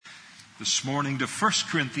this morning to 1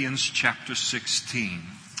 Corinthians chapter 16.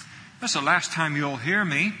 That's the last time you'll hear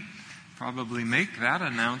me probably make that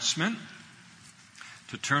announcement,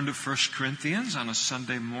 to turn to 1 Corinthians on a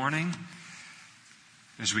Sunday morning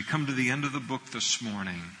as we come to the end of the book this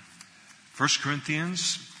morning. 1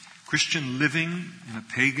 Corinthians, Christian living in a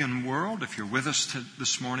pagan world. If you're with us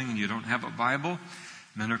this morning and you don't have a Bible,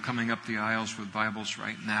 men are coming up the aisles with Bibles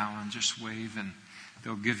right now, and just wave and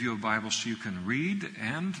they'll give you a Bible so you can read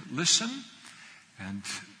and listen. And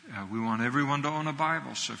we want everyone to own a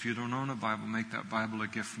Bible. So if you don't own a Bible, make that Bible a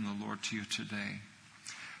gift from the Lord to you today.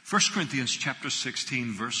 1 Corinthians chapter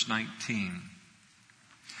 16, verse 19.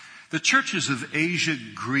 The churches of Asia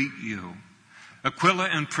greet you. Aquila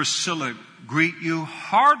and Priscilla greet you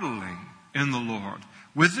heartily in the Lord,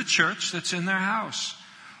 with the church that's in their house.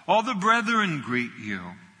 All the brethren greet you.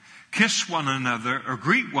 Kiss one another, or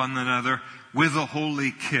greet one another with a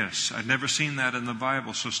holy kiss. I'd never seen that in the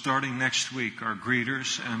Bible, so starting next week, our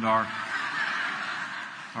greeters and our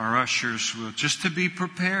ushers will, just to be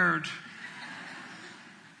prepared.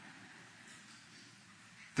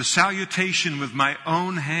 The salutation with my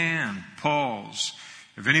own hand, Paul's.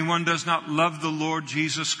 If anyone does not love the Lord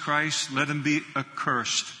Jesus Christ, let him be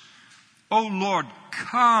accursed. O Lord,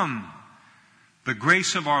 come. The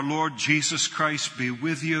grace of our Lord Jesus Christ be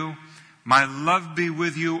with you. My love be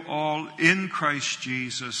with you all in Christ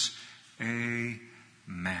Jesus. Amen.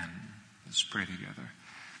 Let's pray together.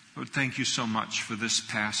 Lord, thank you so much for this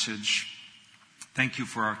passage. Thank you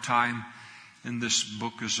for our time in this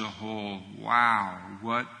book as a whole. Wow,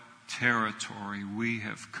 what territory we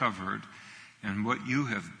have covered and what you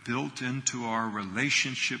have built into our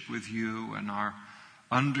relationship with you and our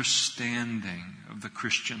understanding of the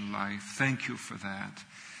Christian life. Thank you for that.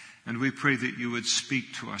 And we pray that you would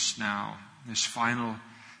speak to us now, this final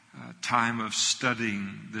time of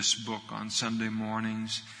studying this book on Sunday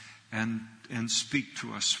mornings, and speak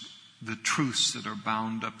to us the truths that are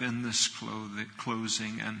bound up in this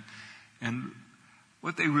closing and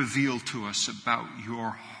what they reveal to us about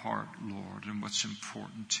your heart, Lord, and what's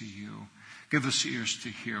important to you. Give us ears to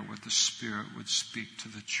hear what the Spirit would speak to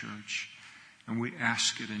the church. And we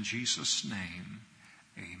ask it in Jesus' name.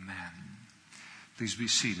 Amen. Please be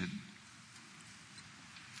seated.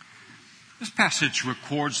 This passage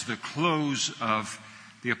records the close of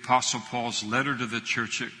the Apostle Paul's letter to the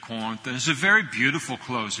church at Corinth. And it's a very beautiful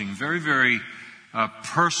closing, very, very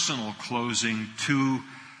personal closing to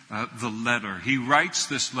the letter. He writes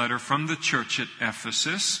this letter from the church at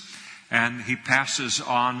Ephesus, and he passes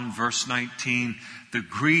on in verse 19 the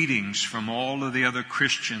greetings from all of the other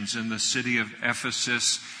Christians in the city of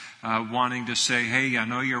Ephesus, wanting to say, hey, I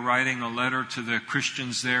know you're writing a letter to the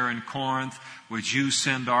Christians there in Corinth. Would you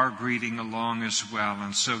send our greeting along as well?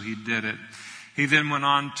 And so he did it. He then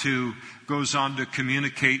goes on to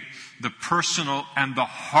communicate the personal and the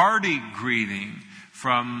hearty greeting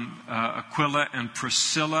from Aquila and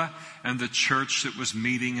Priscilla and the church that was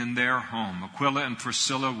meeting in their home. Aquila and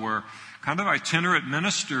Priscilla were kind of itinerant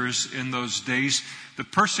ministers in those days. The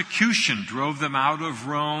persecution drove them out of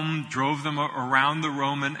Rome, drove them around the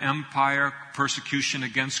Roman Empire, persecution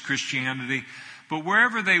against Christianity. But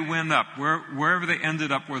wherever they went up, wherever they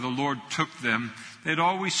ended up where the Lord took them, they'd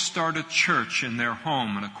always start a church in their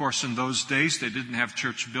home. And of course, in those days, they didn't have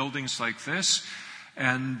church buildings like this.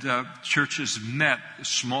 And churches met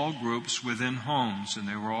small groups within homes, and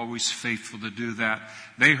they were always faithful to do that.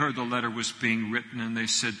 They heard the letter was being written, and they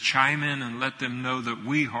said, chime in and let them know that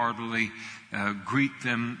we heartily greet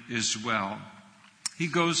them as well. He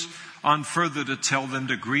goes on further to tell them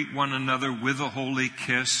to greet one another with a holy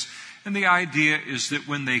kiss. And the idea is that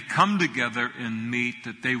when they come together and meet,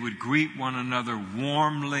 that they would greet one another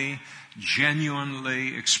warmly,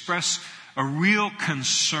 genuinely, express a real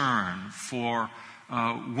concern for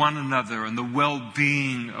one another and the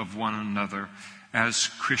well-being of one another as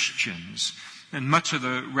Christians. And much of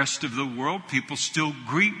the rest of the world, people still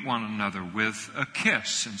greet one another with a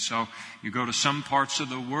kiss. And so you go to some parts of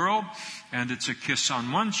the world, and it's a kiss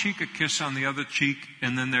on one cheek, a kiss on the other cheek,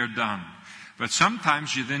 and then they're done. But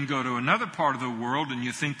sometimes you then go to another part of the world, and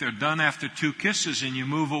you think they're done after two kisses, and you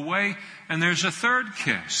move away, and there's a third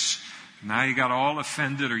kiss. Now you got all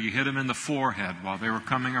offended, or you hit them in the forehead while they were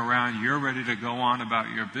coming around. You're ready to go on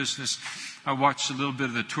about your business. I watched a little bit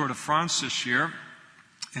of the Tour de France this year,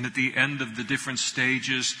 and at the end of the different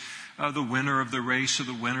stages, the winner of the race or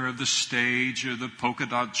the winner of the stage or the polka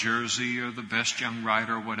dot jersey or the best young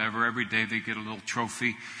rider or whatever, every day they get a little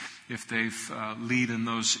trophy if they've lead in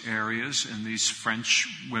those areas. And these French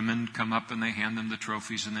women come up and they hand them the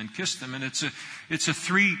trophies and then kiss them. And it's a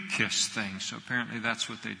 3-kiss thing. So apparently that's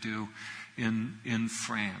what they do in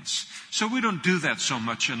France. So we don't do that so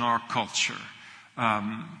much in our culture.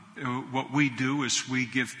 What we do is we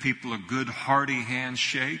give people a good hearty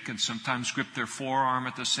handshake and sometimes grip their forearm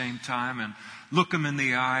at the same time and look them in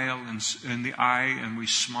the eye and we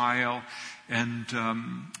smile, and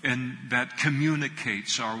that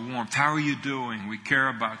communicates our warmth. How are you doing? We care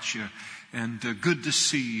about you, and good to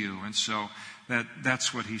see you. And so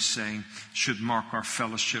that's what he's saying should mark our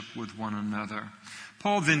fellowship with one another.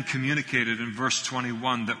 Paul then communicated in verse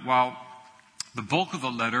 21 that while the bulk of the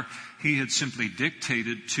letter he had simply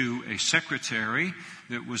dictated to a secretary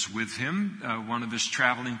that was with him, one of his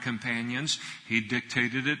traveling companions. He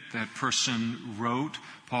dictated it. That person wrote.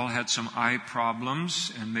 Paul had some eye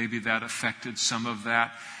problems, and maybe that affected some of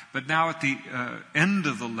that. But now at the end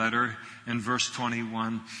of the letter, in verse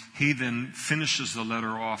 21, he then finishes the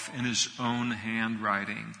letter off in his own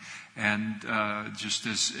handwriting. And just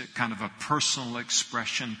as kind of a personal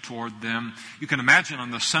expression toward them. You can imagine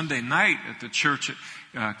on the Sunday night at the church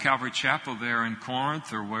at Calvary Chapel there in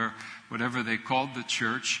Corinth, or whatever they called the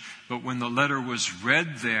church. But when the letter was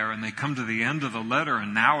read there and they come to the end of the letter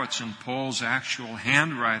and now it's in Paul's actual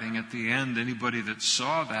handwriting at the end, anybody that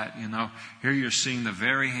saw that, here you're seeing the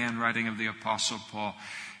very handwriting of the Apostle Paul.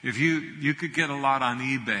 If you could get a lot on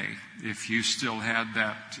eBay if you still had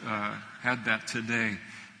that today.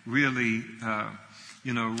 Really,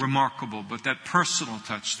 remarkable. But that personal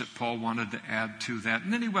touch that Paul wanted to add to that.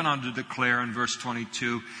 And then he went on to declare in verse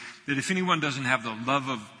 22 that if anyone does not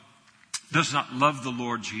love the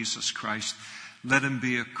Lord Jesus Christ, let him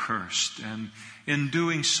be accursed. And in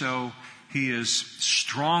doing so, he is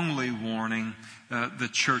strongly warning the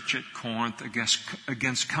church at Corinth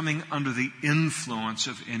against coming under the influence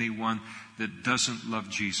of anyone that doesn't love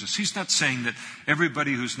Jesus. He's not saying that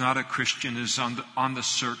everybody who's not a Christian is on the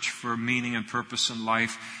search for meaning and purpose in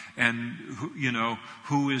life, and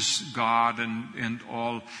who is God and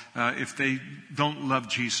all. If they don't love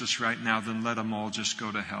Jesus right now, then let them all just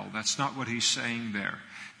go to hell. That's not what he's saying there.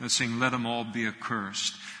 He's saying let them all be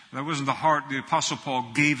accursed. That wasn't the heart. The Apostle Paul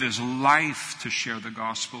gave his life to share the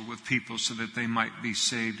gospel with people so that they might be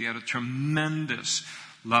saved. He had a tremendous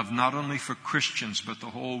love, not only for Christians, but the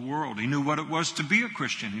whole world. He knew what it was to be a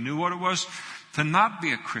Christian. He knew what it was to not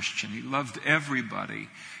be a Christian. He loved everybody.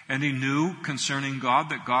 And he knew concerning God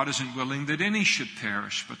that God isn't willing that any should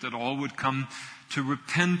perish, but that all would come to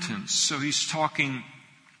repentance. So he's talking,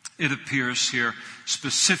 it appears here,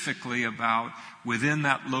 specifically about within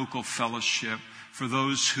that local fellowship, for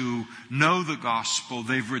those who know the gospel,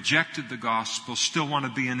 they've rejected the gospel, still want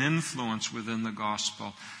to be an influence within the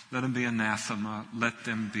gospel. Let them be anathema. Let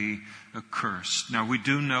them be accursed. Now, we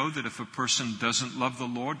do know that if a person doesn't love the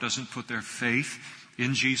Lord, doesn't put their faith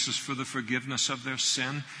in Jesus for the forgiveness of their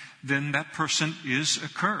sin, then that person is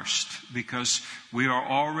accursed, because we are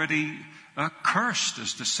already cursed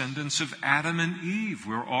as descendants of Adam and Eve.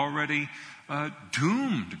 We're already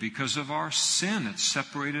doomed because of our sin. It's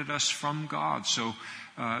separated us from God. So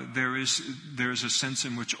there is a sense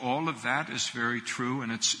in which all of that is very true,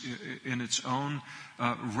 and it's in its own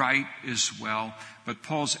right as well. But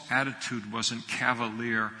Paul's attitude wasn't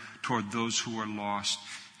cavalier toward those who are lost.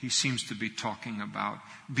 He seems to be talking about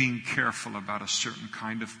being careful about a certain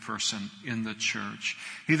kind of person in the church.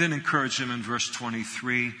 He then encouraged him in verse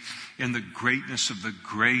 23 in the greatness of the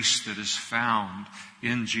grace that is found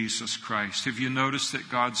in Jesus Christ. Have you noticed that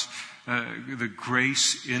the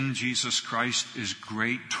grace in Jesus Christ is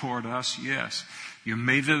great toward us? Yes. You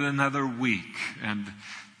made it another week, and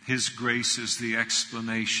his grace is the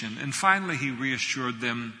explanation. And finally, he reassured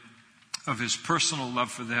them of his personal love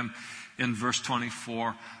for them in verse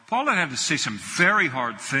 24. Paul had to say some very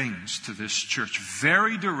hard things to this church.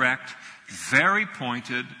 Very direct, very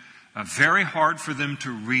pointed, very hard for them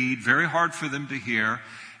to read, very hard for them to hear.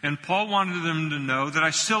 And Paul wanted them to know that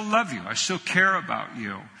I still love you. I still care about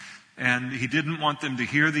you. And he didn't want them to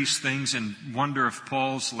hear these things and wonder if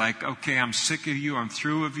Paul's like, okay, I'm sick of you. I'm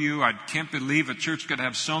through of you. I can't believe a church could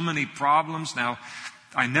have so many problems. Now,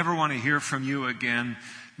 I never want to hear from you again.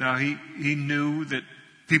 Now, he knew that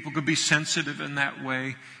people could be sensitive in that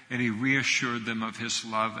way, and he reassured them of his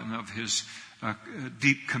love and of his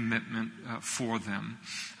deep commitment for them.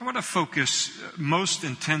 I want to focus most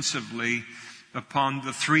intensively upon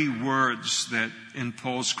the three words that in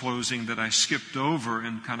Paul's closing that I skipped over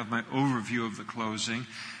in kind of my overview of the closing.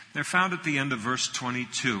 They're found at the end of verse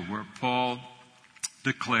 22, where Paul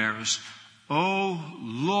declares, "O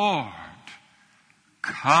Lord,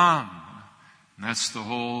 come." And that's the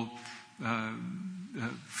whole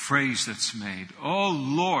phrase that's made. "Oh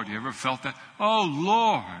Lord," you ever felt that? "Oh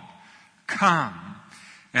Lord, come."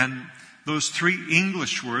 And those three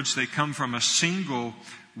English words, they come from a single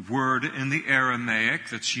word in the Aramaic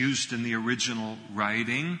that's used in the original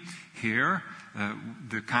writing here.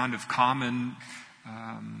 The kind of common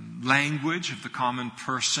language of the common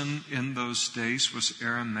person in those days was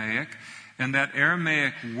Aramaic. And that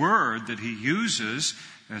Aramaic word that he uses,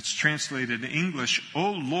 that's translated in English,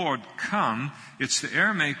 "O Lord, come," it's the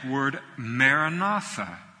Aramaic word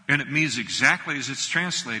Maranatha. And it means exactly as it's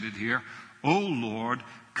translated here, "O Lord,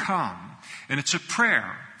 come." And it's a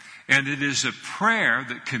prayer. And it is a prayer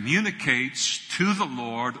that communicates to the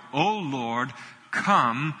Lord, "O Lord,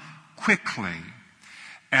 come quickly."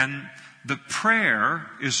 And the prayer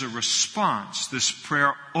is a response. This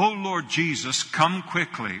prayer, "O Lord Jesus, come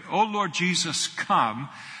quickly." "O Lord Jesus, come."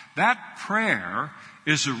 That prayer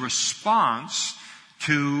is a response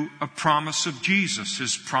to a promise of Jesus,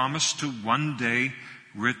 his promise to one day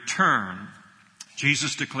return.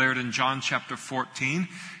 Jesus declared in John chapter 14,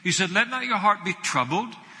 he said, "Let not your heart be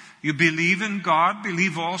troubled. You believe in God,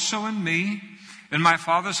 believe also in me. In my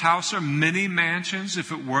Father's house are many mansions.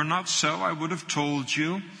 If it were not so, I would have told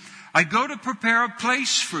you. I go to prepare a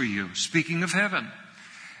place for you," speaking of heaven.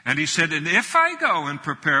 And he said, "And if I go and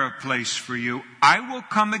prepare a place for you, I will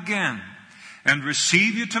come again and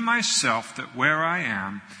receive you to myself, that where I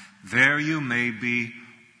am, there you may be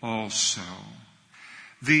also."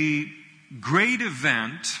 The great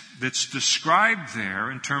event that's described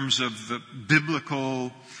there in terms of the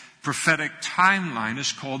biblical prophetic timeline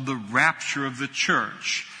is called the rapture of the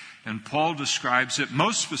church. And Paul describes it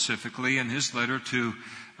most specifically in his letter to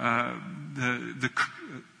the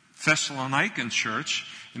Thessalonican church,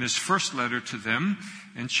 in his first letter to them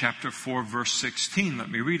in chapter 4, verse 16.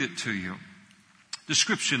 Let me read it to you.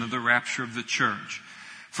 Description of the rapture of the church.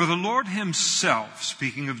 "For the Lord himself,"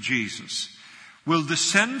 speaking of Jesus, "will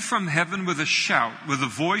descend from heaven with a shout, with the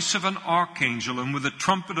voice of an archangel, and with the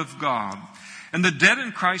trumpet of God. And the dead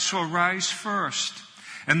in Christ will rise first.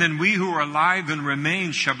 And then we who are alive and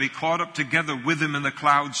remain shall be caught up together with him in the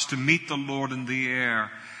clouds to meet the Lord in the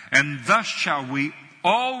air. And thus shall we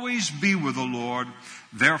always be with the Lord.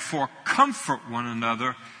 Therefore comfort one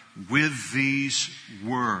another with these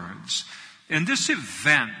words." And this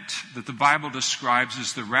event that the Bible describes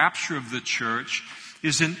as the rapture of the church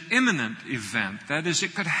is an imminent event. That is,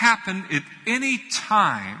 it could happen at any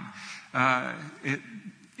time,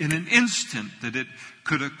 in an instant that it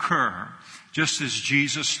could occur. Just as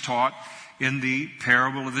Jesus taught in the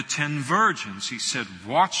parable of the 10 virgins. He said,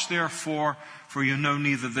 "Watch therefore, for you know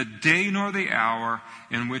neither the day nor the hour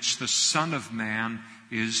in which the Son of Man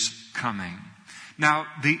is coming." Now,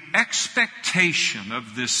 the expectation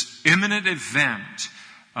of this imminent event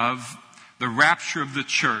of the rapture of the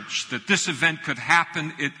church, that this event could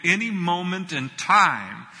happen at any moment in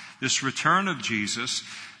time, this return of Jesus,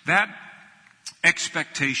 that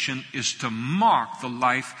expectation is to mark the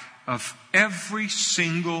life of every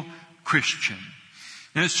single Christian.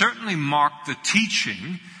 And it certainly marked the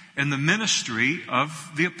teaching and the ministry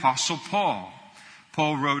of the Apostle Paul.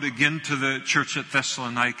 Paul wrote again to the church at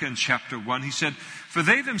Thessalonica in chapter 1. He said, "For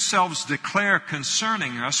they themselves declare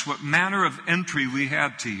concerning us what manner of entry we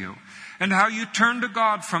had to you, and how you turned to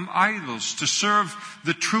God from idols to serve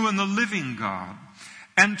the true and the living God,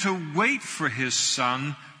 and to wait for his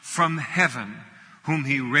Son from heaven, whom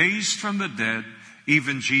he raised from the dead,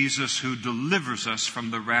 even Jesus, who delivers us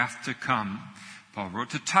from the wrath to come." Paul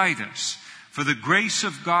wrote to Titus, "For the grace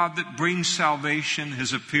of God that brings salvation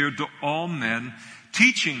has appeared to all men,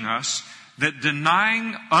 teaching us that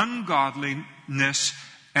denying ungodliness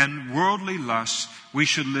and worldly lusts, we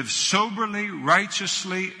should live soberly,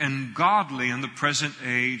 righteously, and godly in the present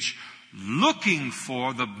age, looking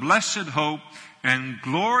for the blessed hope and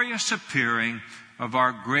glorious appearing of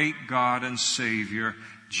our great God and Savior,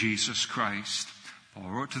 Jesus Christ." Paul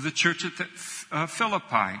wrote to the church at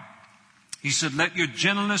Philippi. He said, "Let your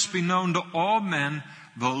gentleness be known to all men.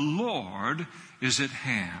 The Lord is at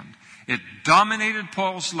hand." It dominated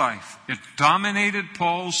Paul's life. It dominated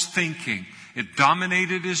Paul's thinking. It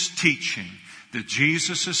dominated his teaching that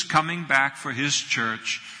Jesus is coming back for his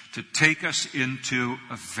church to take us into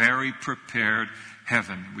a very prepared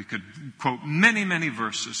heaven. We could quote many, many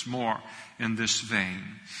verses more in this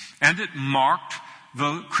vein. And it marked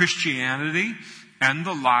the Christianity and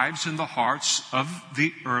the lives and the hearts of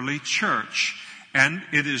the early church. And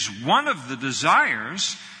it is one of the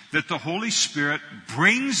desires that the Holy Spirit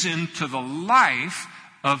brings into the life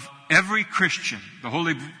of every Christian. The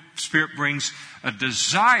Holy Spirit brings a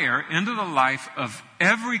desire into the life of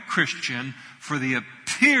every Christian for the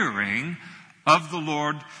appearing of the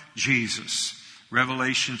Lord Jesus.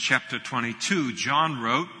 Revelation chapter 22, John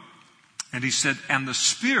wrote, and he said, "And the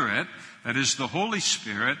Spirit," that is the Holy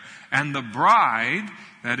Spirit, "and the bride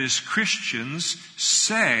that is Christians,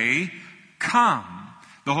 say, "Come."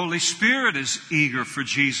 The Holy Spirit is eager for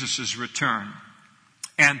Jesus' return.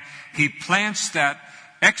 And He plants that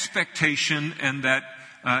expectation and that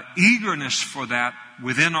eagerness for that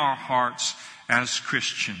within our hearts as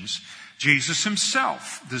Christians. Jesus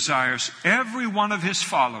Himself desires every one of His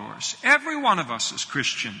followers, every one of us as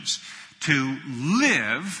Christians, to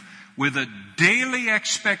live with a daily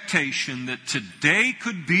expectation that today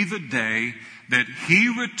could be the day that He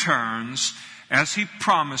returns, as He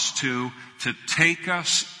promised to take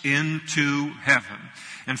us into heaven.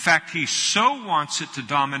 In fact, He so wants it to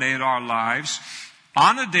dominate our lives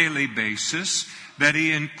on a daily basis that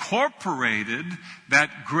He incorporated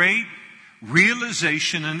that great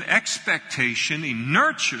realization and expectation. He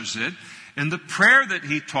nurtures it in the prayer that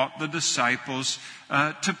He taught the disciples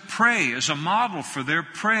to pray as a model for their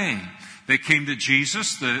praying. They came to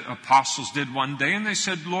Jesus, the apostles did one day, and they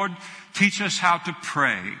said, "Lord, teach us how to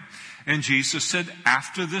pray." And Jesus said,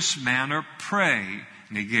 "After this manner pray."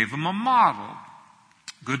 And He gave them a model.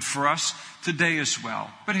 Good for us today as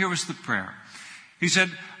well. But here was the prayer. He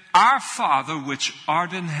said, "Our Father which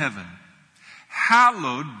art in heaven,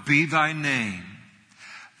 hallowed be thy name.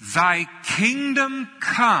 Thy kingdom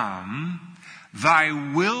come, thy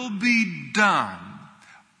will be done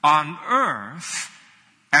on earth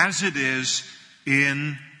as it is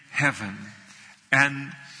in heaven."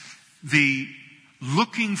 And the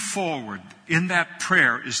looking forward in that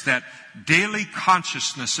prayer is that daily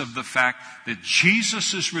consciousness of the fact that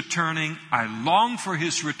Jesus is returning. I long for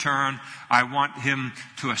His return. I want Him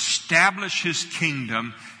to establish His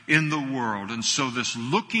kingdom in the world. And so this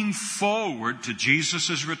looking forward to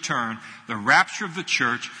Jesus' return, the rapture of the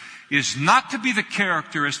church, is not to be the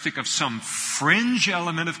characteristic of some fringe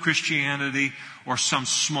element of Christianity or some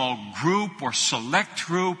small group or select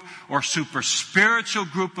group or super spiritual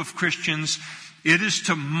group of Christians. It is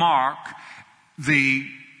to mark the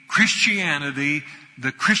Christianity,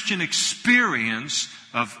 the Christian experience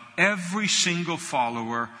of every single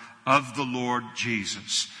follower of the Lord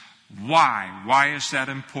Jesus. Why? Why is that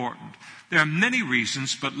important? There are many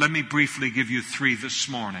reasons, but let me briefly give you 3 this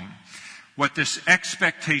morning. What this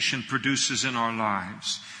expectation produces in our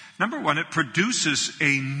lives. Number 1, it produces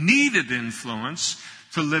a needed influence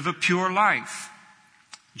to live a pure life.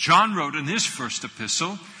 John wrote in his first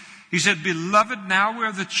epistle, he said, "Beloved, now we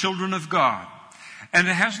are the children of God. And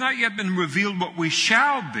it has not yet been revealed what we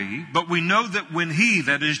shall be, but we know that when He,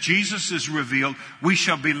 that is Jesus, is revealed, we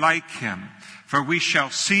shall be like Him, for we shall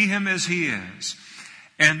see Him as He is."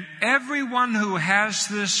 And everyone who has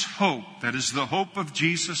this hope, that is the hope of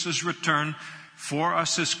Jesus' return for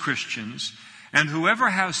us as Christians, and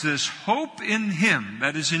whoever has this hope in Him,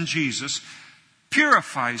 that is in Jesus,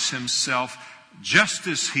 purifies himself just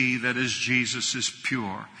as He, that is Jesus, is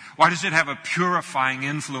pure. Why does it have a purifying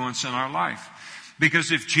influence in our life?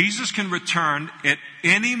 Because if Jesus can return at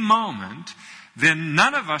any moment, then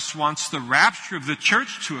none of us wants the rapture of the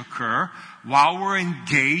church to occur while we're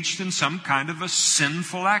engaged in some kind of a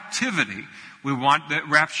sinful activity. We want that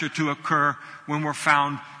rapture to occur when we're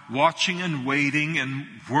found watching and waiting and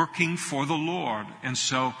working for the Lord. And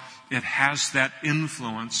so it has that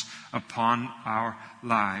influence upon our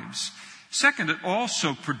lives. Second, it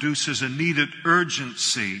also produces a needed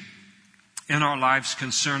urgency in our lives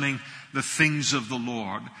concerning the things of the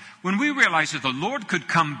Lord. When we realize that the Lord could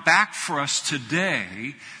come back for us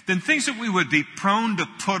today, then things that we would be prone to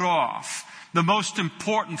put off, the most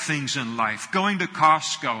important things in life, going to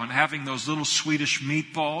Costco and having those little Swedish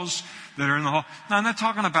meatballs that are in the hall. Now, I'm not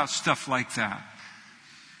talking about stuff like that.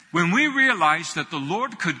 When we realize that the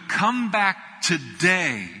Lord could come back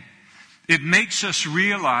today, it makes us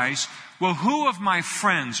realize, well, who of my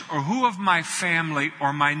friends or who of my family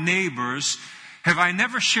or my neighbors have I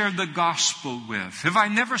never shared the gospel with? Have I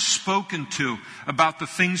never spoken to about the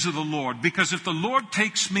things of the Lord? Because if the Lord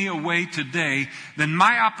takes me away today, then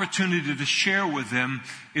my opportunity to share with them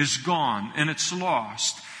is gone and it's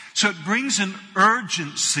lost. So it brings an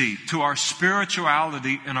urgency to our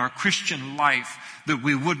spirituality and our Christian life that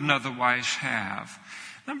we wouldn't otherwise have.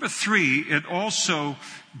 Number 3, it also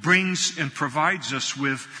brings and provides us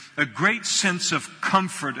with a great sense of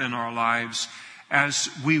comfort in our lives as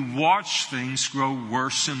we watch things grow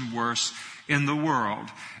worse and worse in the world.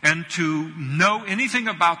 And to know anything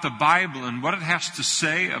about the Bible and what it has to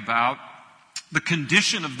say about the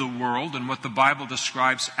condition of the world and what the Bible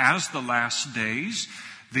describes as the last days,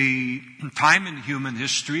 the time in human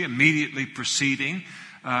history immediately preceding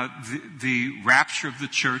the rapture of the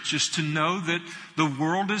church, is to know that the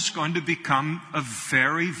world is going to become a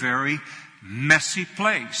very, very messy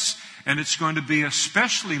place. And it's going to be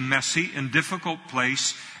especially messy and difficult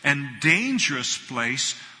place and dangerous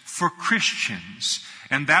place for Christians.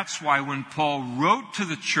 And that's why when Paul wrote to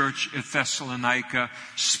the church at Thessalonica,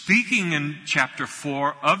 speaking in chapter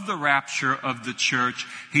 4 of the rapture of the church,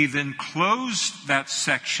 he then closed that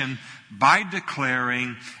section by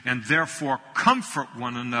declaring, and therefore comfort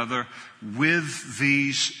one another with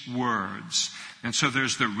these words. And so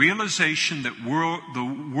there's the realization that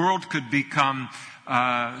the world could become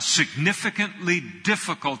significantly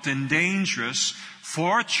difficult and dangerous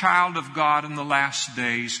for a child of God in the last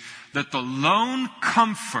days, that the lone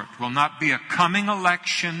comfort will not be a coming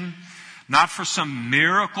election, not for some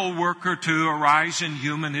miracle worker to arise in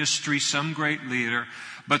human history, some great leader,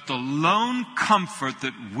 but the lone comfort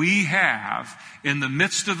that we have in the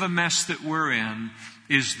midst of the mess that we're in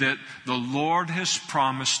is that the Lord has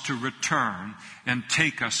promised to return and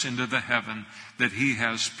take us into the heaven that He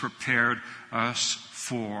has prepared us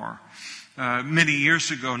for. Many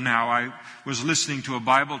years ago now, I was listening to a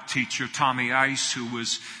Bible teacher, Tommy Ice, who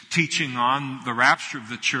was teaching on the rapture of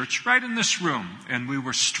the church right in this room. And we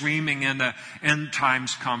were streaming in an End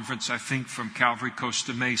Times conference, I think, from Calvary,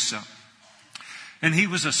 Costa Mesa. And he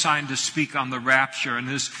was assigned to speak on the rapture. And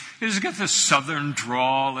he's got this southern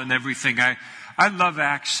drawl and everything. I love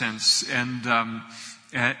accents, and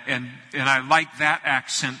I like that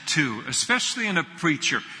accent too, especially in a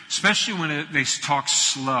preacher, especially when they talk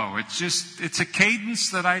slow. It's a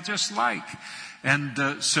cadence that I just like.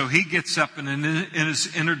 And so he gets up, and in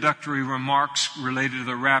his introductory remarks related to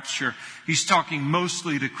the rapture, he's talking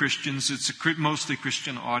mostly to Christians. It's a mostly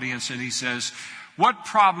Christian audience, and he says, "What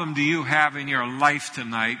problem do you have in your life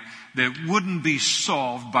tonight that wouldn't be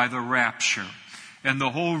solved by the rapture?" And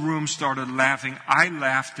the whole room started laughing. I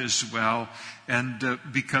laughed as well, and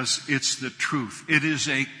because it's the truth. It is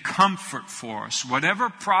a comfort for us.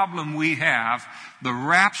 Whatever problem we have, the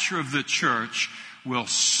rapture of the church will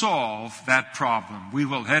solve that problem. We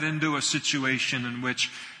will head into a situation in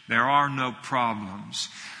which there are no problems.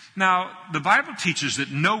 Now, the Bible teaches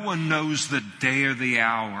that no one knows the day or the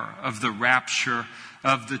hour of the rapture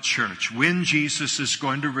of the church, when Jesus is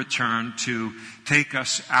going to return to take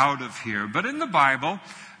us out of here. But in the Bible,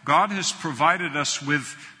 God has provided us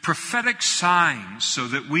with prophetic signs so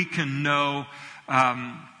that we can know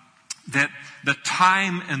that the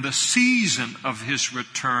time and the season of His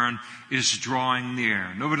return is drawing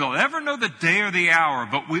near. Nobody will ever know the day or the hour,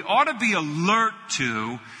 but we ought to be alert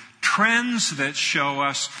to trends that show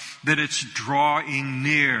us that it's drawing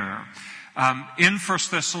near. In 1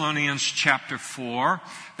 Thessalonians chapter 4,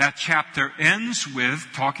 that chapter ends with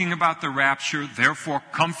talking about the rapture, therefore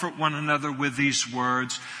comfort one another with these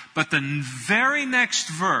words. But the very next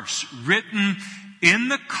verse, written in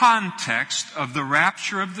the context of the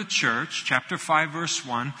rapture of the church, chapter 5, verse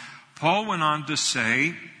 1, Paul went on to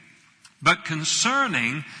say, "But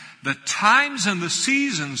concerning the times and the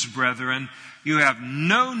seasons, brethren, you have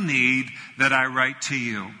no need that I write to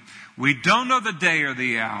you." We don't know the day or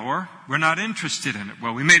the hour. We're not interested in it.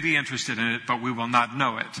 Well, we may be interested in it, but we will not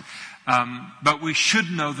know it. But we should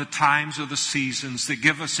know the times or the seasons that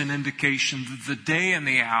give us an indication that the day and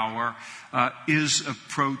the hour is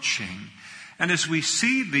approaching. And as we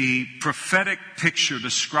see the prophetic picture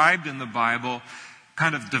described in the Bible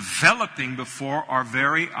kind of developing before our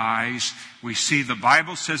very eyes, we see the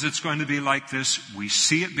Bible says it's going to be like this. We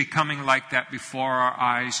see it becoming like that before our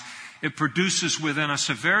eyes. It produces within us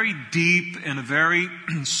a very deep and a very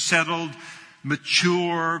settled,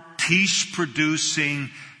 mature, peace-producing,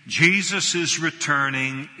 Jesus is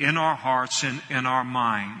returning in our hearts and in our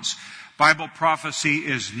minds. Bible prophecy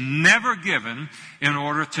is never given in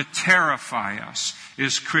order to terrify us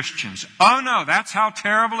as Christians. Oh no, that's how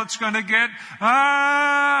terrible it's going to get?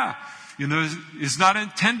 It's not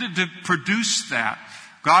intended to produce that.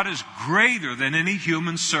 God is greater than any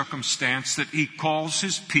human circumstance that He calls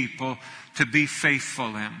His people to be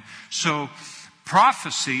faithful in. So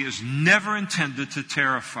prophecy is never intended to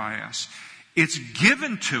terrify us. It's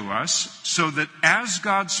given to us so that as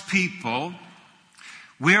God's people,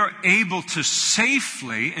 we are able to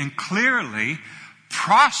safely and clearly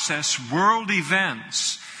process world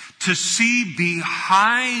events, to see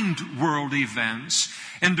behind world events,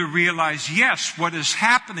 and to realize, yes, what is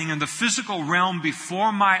happening in the physical realm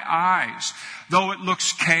before my eyes, though it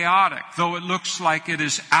looks chaotic, though it looks like it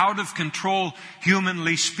is out of control,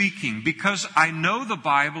 humanly speaking, because I know the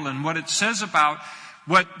Bible and what it says about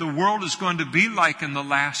what the world is going to be like in the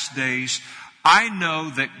last days, I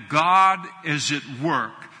know that God is at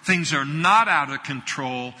work. Things are not out of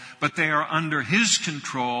control, but they are under His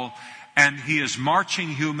control, and He is marching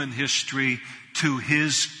human history to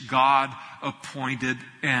His God appointed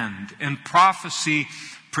end. And prophecy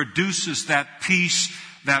produces that peace,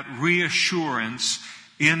 that reassurance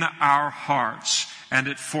in our hearts. And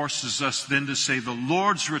it forces us then to say, the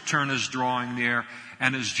Lord's return is drawing near.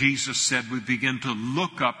 And as Jesus said, we begin to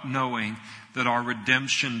look up knowing that our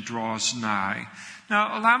redemption draws nigh.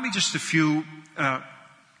 Now, allow me just to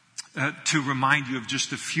remind you of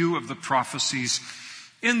just a few of the prophecies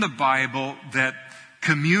in the Bible that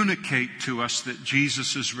communicate to us that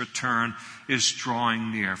Jesus' return is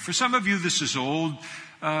drawing near. For some of you, this is old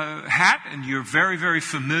hat, and you're very, very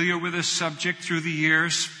familiar with this subject through the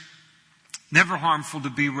years. Never harmful to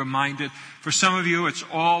be reminded. For some of you, it's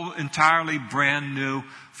all entirely brand new.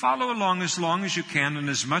 Follow along as long as you can and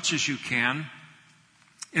as much as you can.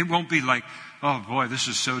 It won't be like, oh boy, this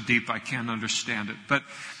is so deep I can't understand it. But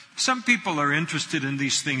some people are interested in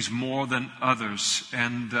these things more than others.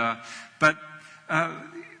 But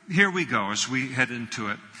here we go as we head into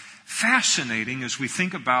it. Fascinating as we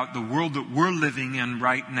think about the world that we're living in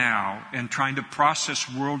right now and trying to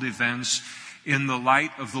process world events in the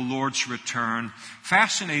light of the Lord's return.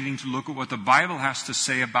 Fascinating to look at what the Bible has to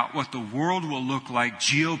say about what the world will look like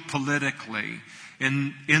geopolitically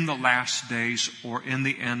in the last days or in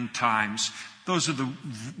the end times. Those are the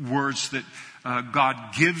words that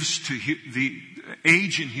God gives to the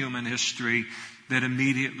age in human history that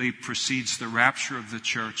immediately precedes the rapture of the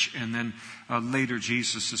church and then later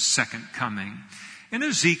Jesus' second coming. In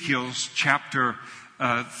Ezekiel's chapter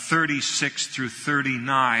 36 through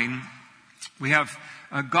 39, we have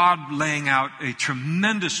God laying out a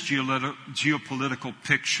tremendous geopolitical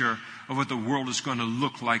picture of what the world is going to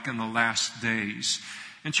look like in the last days.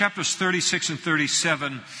 In chapters 36 and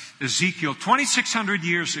 37, Ezekiel, 2,600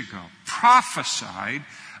 years ago, prophesied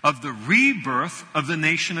of the rebirth of the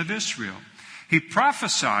nation of Israel. He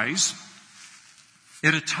prophesies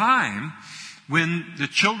at a time when the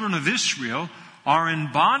children of Israel are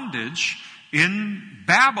in bondage in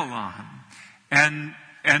Babylon. And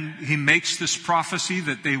he makes this prophecy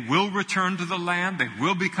that they will return to the land, they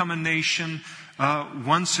will become a nation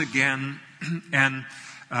once again. And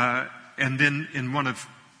then in one of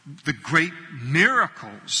the great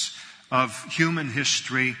miracles of human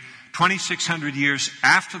history, 2,600 years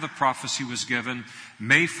after the prophecy was given,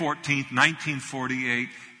 May 14th, 1948,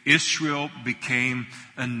 Israel became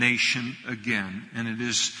a nation again. And it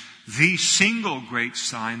is the single great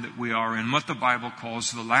sign that we are in what the Bible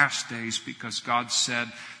calls the last days, because God said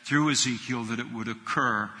through Ezekiel that it would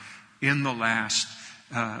occur in the last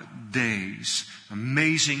days.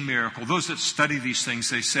 Amazing miracle. Those that study these things,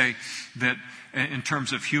 they say that in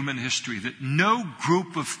terms of human history, that no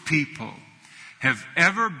group of people have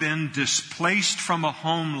ever been displaced from a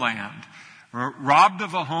homeland or robbed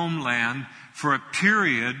of a homeland for a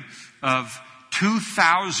period of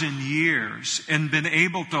 2,000 years and been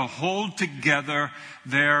able to hold together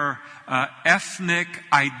their ethnic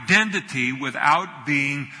identity without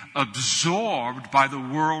being absorbed by the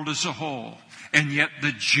world as a whole. And yet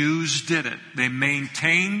the Jews did it. They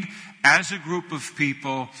maintained as a group of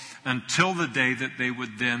people until the day that they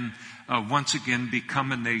would then once again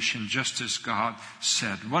become a nation, just as God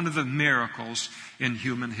said. One of the miracles in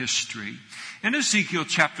human history. In Ezekiel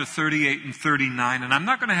chapter 38 and 39, and I'm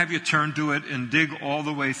not going to have you turn to it and dig all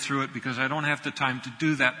the way through it because I don't have the time to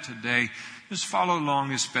do that today. Just follow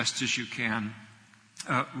along as best as you can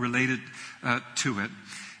related to it.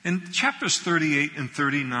 In chapters 38 and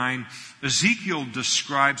 39, Ezekiel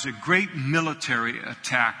describes a great military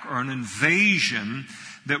attack or an invasion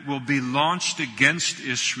that will be launched against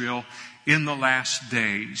Israel in the last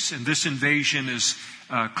days. And this invasion is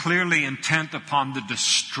clearly intent upon the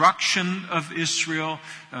destruction of Israel,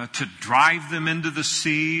 to drive them into the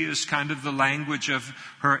sea is kind of the language of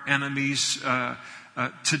her enemies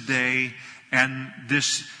today. And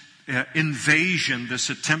this invasion, this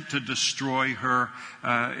attempt to destroy her,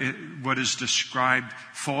 what is described,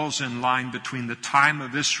 falls in line between the time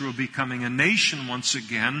of Israel becoming a nation once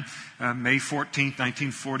again, May 14th,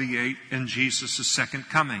 1948, and Jesus' second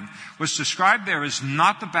coming. What's described there is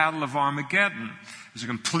not the Battle of Armageddon. It's a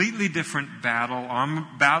completely different battle.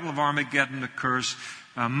 Battle of Armageddon occurs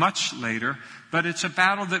much later, but it's a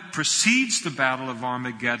battle that precedes the Battle of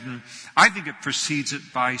Armageddon. I think it precedes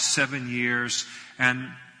it by 7 years, and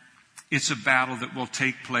it's a battle that will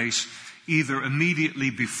take place either immediately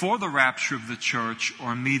before the rapture of the church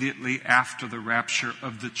or immediately after the rapture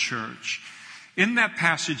of the church. In that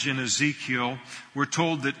passage in Ezekiel, we're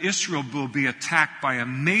told that Israel will be attacked by a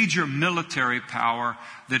major military power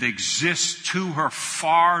that exists to her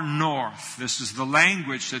far north. This is the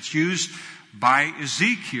language that's used by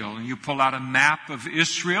Ezekiel. And you pull out a map of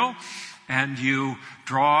Israel, and you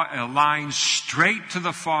draw a line straight to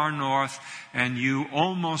the far north, and you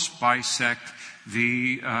almost bisect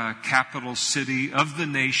the capital city of the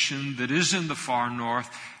nation that is in the far north,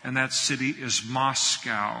 and that city is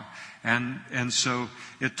Moscow. And so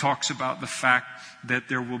it talks about the fact that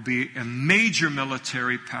there will be a major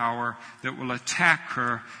military power that will attack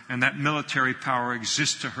her, and that military power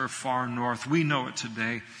exists to her far north. We know it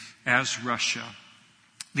today as Russia.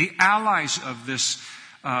 The allies of this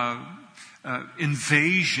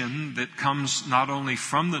invasion that comes not only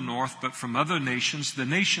from the north but from other nations, the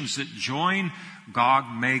nations that join Gog,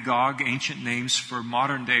 Magog, ancient names for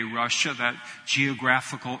modern-day Russia, that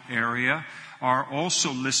geographical area, are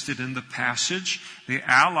also listed in the passage, the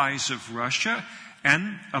allies of Russia.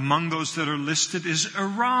 And among those that are listed is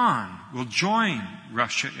Iran, will join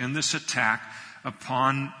Russia in this attack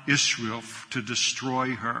upon Israel to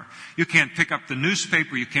destroy her. You can't pick up the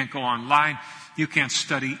newspaper, you can't go online, you can't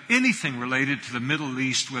study anything related to the Middle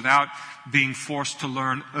East without being forced to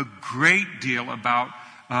learn a great deal about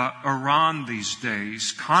Iran these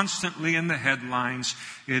days. Constantly in the headlines,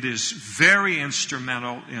 it is very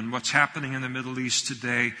instrumental in what's happening in the Middle East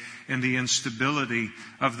today and the instability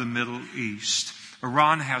of the Middle East.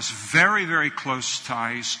 Iran has very, very close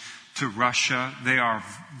ties to Russia. They are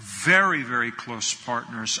very, very close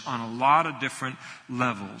partners on a lot of different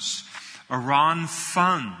levels. Iran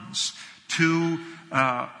funds two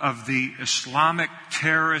of the Islamic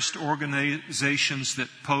terrorist organizations that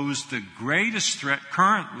pose the greatest threat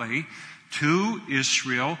currently to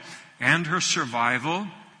Israel and her survival.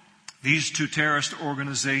 These two terrorist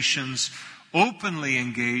organizations openly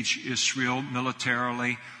engage Israel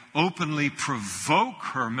militarily, openly provoke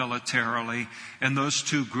her militarily, and those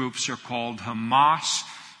two groups are called Hamas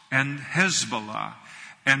and Hezbollah.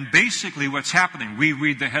 And basically what's happening, we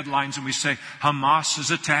read the headlines and we say, Hamas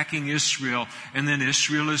is attacking Israel, and then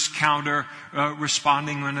Israel is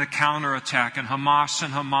responding in a counterattack. And Hamas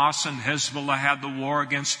and Hezbollah had the war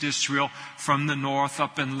against Israel from the north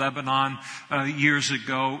up in Lebanon years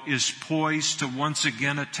ago, is poised to once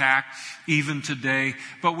again attack even today.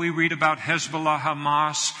 But we read about Hezbollah,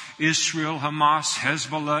 Hamas, Israel, Hamas,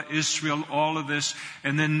 Hezbollah, Israel, all of this.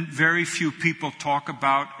 And then very few people talk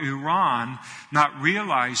about Iran, not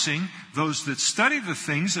realizing those that study the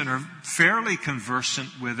things and are fairly conversant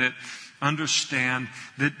with it understand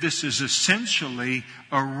that this is essentially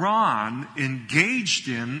Iran engaged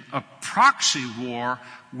in a proxy war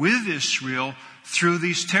with Israel through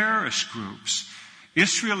these terrorist groups.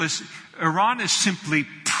 Iran is simply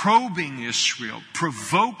probing Israel,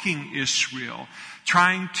 provoking Israel,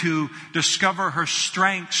 trying to discover her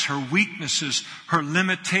strengths, her weaknesses, her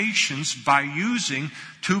limitations by using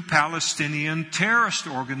two Palestinian terrorist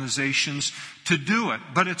organizations to do it.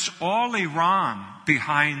 But it's all Iran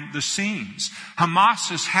behind the scenes.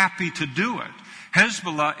 Hamas is happy to do it.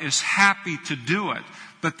 Hezbollah is happy to do it.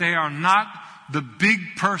 But they are not the big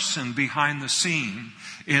person behind the scene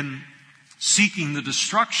in seeking the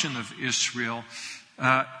destruction of Israel.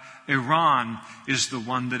 Iran is the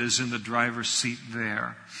one that is in the driver's seat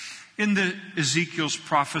there. In Ezekiel's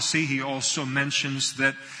prophecy, he also mentions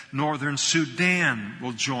that northern Sudan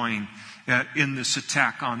will join in this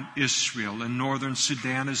attack on Israel. And northern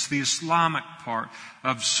Sudan is the Islamic part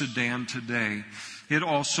of Sudan today. It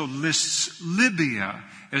also lists Libya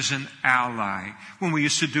as an ally. When we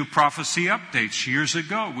used to do prophecy updates years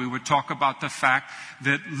ago, we would talk about the fact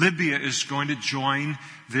that Libya is going to join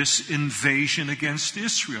this invasion against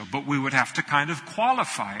Israel. But we would have to kind of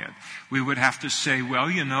qualify it. We would have to say, well,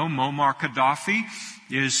 Muammar Gaddafi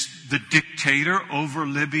is the dictator over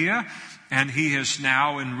Libya, and he has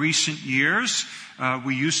now in recent years,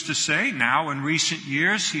 we used to say, now in recent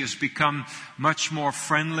years, he has become much more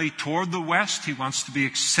friendly toward the West. He wants to be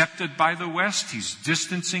accepted by the West. He's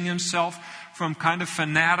distancing himself from kind of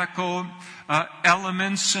fanatical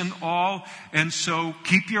elements and all. And so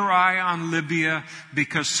keep your eye on Libya,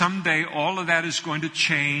 because someday all of that is going to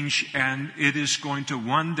change, and it is going to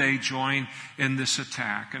one day join in this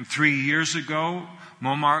attack. And 3 years ago,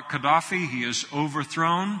 Muammar Gaddafi, he is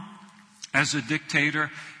overthrown as a dictator.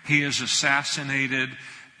 He is assassinated,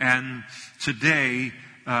 and today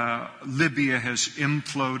Libya has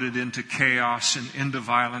imploded into chaos and into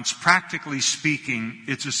violence. Practically speaking,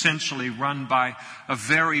 it's essentially run by a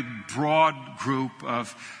very broad group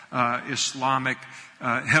of Islamic,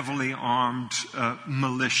 heavily armed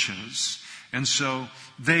militias. And so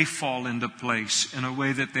they fall into place in a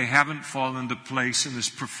way that they haven't fallen into place in this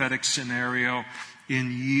prophetic scenario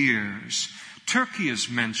in years. Turkey is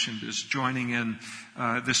mentioned as joining in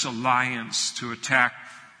this alliance to attack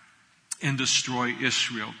and destroy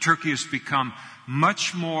Israel. Turkey has become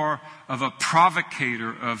much more of a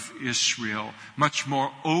provocator of Israel, much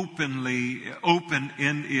more open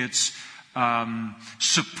in its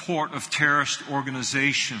support of terrorist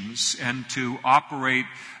organizations, and to operate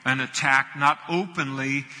an attack not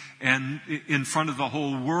openly and in front of the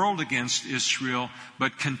whole world against Israel,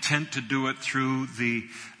 but content to do it through the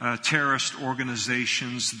terrorist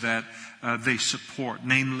organizations that they support,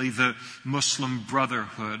 namely the Muslim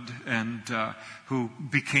Brotherhood, and who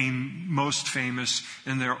became most famous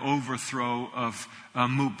in their overthrow of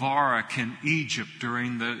Mubarak in Egypt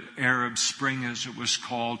during the Arab Spring, as it was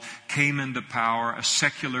called, came into power. A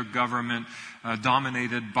secular government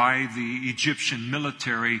dominated by the Egyptian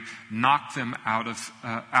military knocked them out of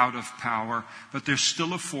power. But there's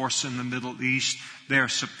still a force in the Middle East. They are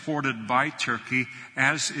supported by Turkey,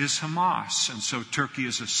 as is Hamas. And so Turkey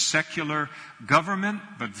is a secular government,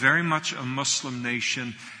 but very much a Muslim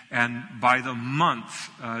nation, and by the month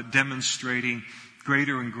demonstrating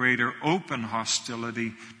greater and greater open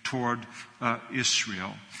hostility toward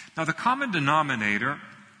Israel. Now, the common denominator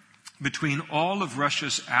between all of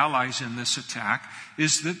Russia's allies in this attack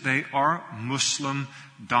is that they are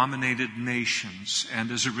Muslim-dominated nations. And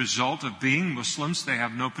as a result of being Muslims, they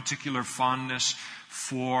have no particular fondness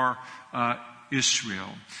for Israel.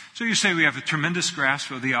 So you say we have a tremendous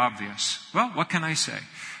grasp of the obvious. Well, what can I say?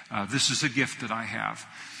 This is a gift that I have.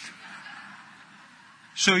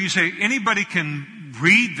 So you say anybody can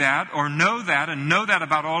read that or know that and know that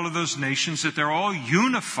about all of those nations, that they're all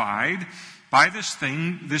unified by this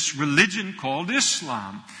thing, this religion called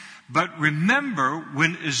Islam. But remember,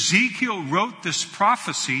 when Ezekiel wrote this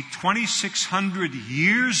prophecy 2,600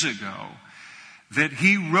 years ago, that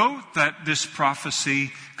he wrote this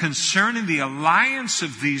prophecy concerning the alliance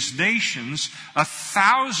of these nations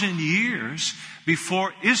 1,000 years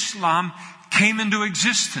before Islam came into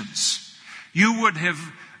existence. You would have,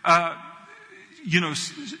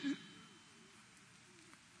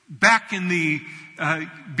 back in the,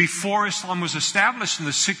 before Islam was established in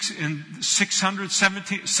the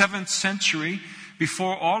 7th century,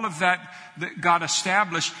 before all of that got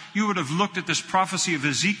established, you would have looked at this prophecy of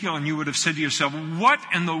Ezekiel and you would have said to yourself, what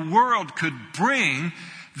in the world could bring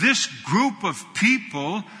this group of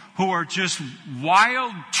people who are just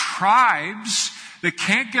wild tribes that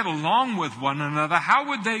can't get along with one another? How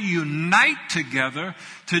would they unite together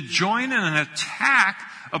to join in an attack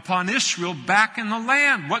upon Israel back in the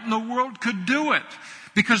land? What in the world could do it?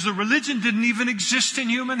 Because the religion didn't even exist in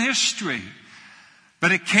human history.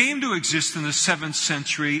 But it came to exist in the 7th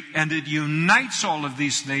century, and it unites all of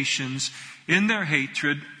these nations in their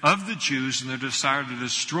hatred of the Jews and their desire to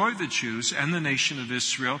destroy the Jews and the nation of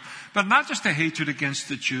Israel. But not just a hatred against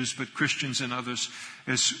the Jews, but Christians and others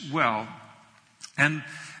as well. And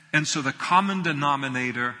so the common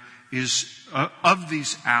denominator is of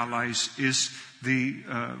these allies is the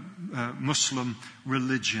Muslim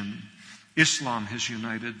religion. Islam has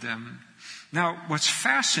united them. Now, what's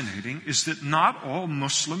fascinating is that not all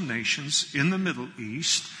Muslim nations in the Middle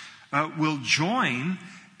East will join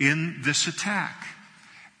in this attack.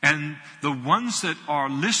 And the ones that are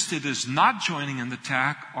listed as not joining in the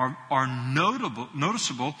attack are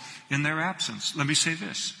noticeable in their absence. Let me say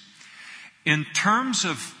this. In terms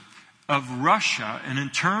of Russia and in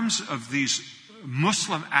terms of these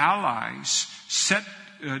Muslim allies set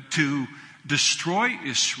to destroy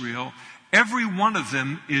Israel, every one of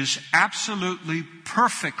them is absolutely,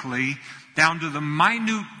 perfectly, down to the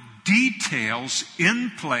minute details,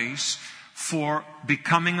 in place for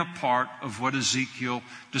becoming a part of what Ezekiel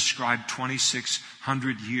described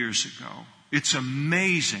 2,600 years ago. It's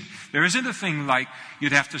amazing. There isn't a thing like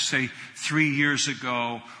you'd have to say 3 years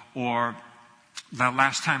ago, or the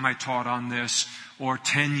last time I taught on this, or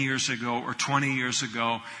 10 years ago, or 20 years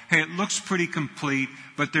ago. Hey, it looks pretty complete,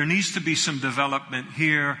 but there needs to be some development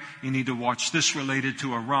here. You need to watch this related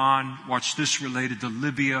to Iran, watch this related to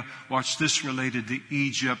Libya, watch this related to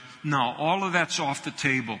Egypt. No, all of that's off the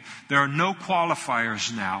table. There are no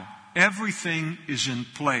qualifiers now. Everything is in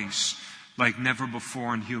place like never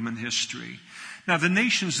before in human history. Now, the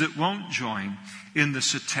nations that won't join in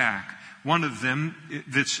this attack, one of them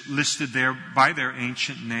that's listed there by their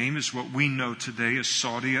ancient name is what we know today as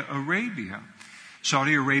Saudi Arabia.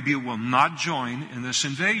 Saudi Arabia will not join in this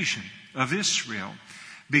invasion of Israel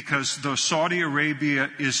because though Saudi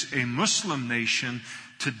Arabia is a Muslim nation,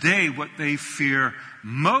 today what they fear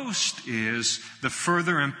most is the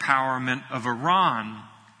further empowerment of Iran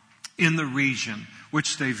in the region,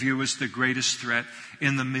 which they view as the greatest threat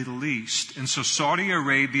in the Middle East. And so Saudi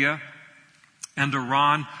Arabia and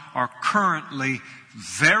Iran are currently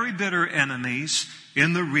very bitter enemies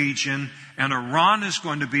in the region, and Iran is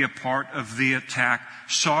going to be a part of the attack.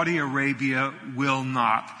 Saudi Arabia will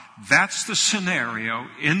not. That's the scenario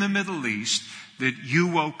in the Middle East that you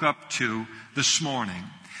woke up to this morning.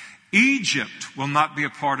 Egypt will not be a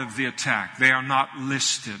part of the attack. They are not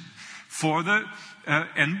listed.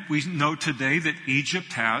 And we know today that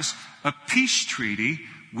Egypt has a peace treaty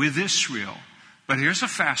with Israel. But here's a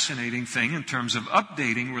fascinating thing in terms of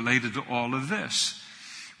updating related to all of this.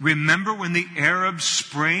 Remember when the Arab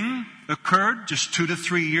Spring occurred just 2 to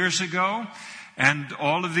 3 years ago? And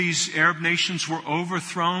all of these Arab nations were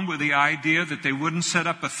overthrown with the idea that they wouldn't set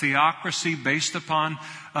up a theocracy based upon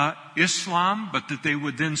Islam, but that they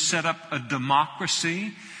would then set up a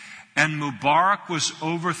democracy. And Mubarak was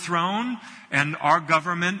overthrown, and our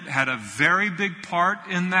government had a very big part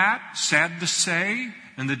in that, sad to say,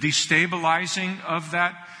 in the destabilizing of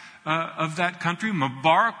that country.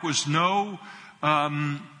 Mubarak was no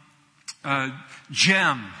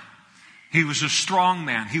gem. He was a strong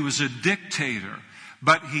man. He was a dictator.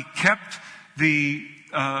 But he kept the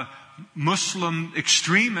Muslim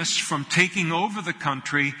extremists from taking over the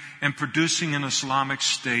country and producing an Islamic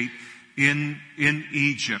state in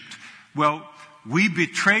Egypt. Well, we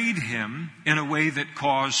betrayed him in a way that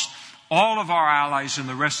caused all of our allies in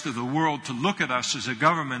the rest of the world to look at us as a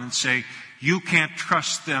government and say, you can't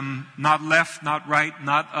trust them, not left, not right,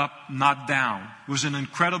 not up, not down. It was an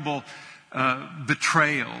incredible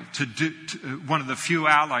betrayal to one of the few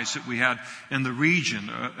allies that we had in the region,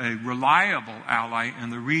 a reliable ally in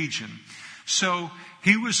the region. So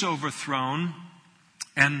he was overthrown,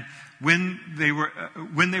 and when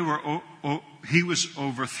he was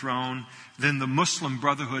overthrown, then the Muslim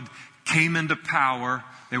Brotherhood came into power.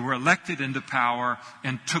 They were elected into power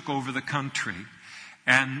and took over the country.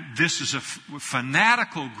 And this is a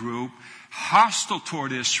fanatical group, hostile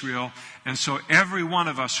toward Israel. And so every one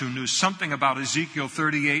of us who knew something about Ezekiel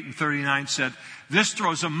 38 and 39 said, this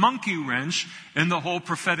throws a monkey wrench in the whole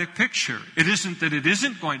prophetic picture. It isn't that it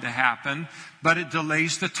isn't going to happen, but it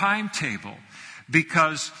delays the timetable.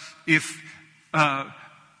 Because if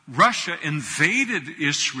Russia invaded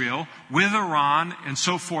Israel with Iran and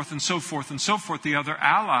so forth and so forth and so forth, the other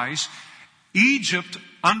allies, Egypt,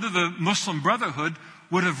 under the Muslim Brotherhood,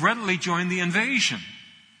 would have readily joined the invasion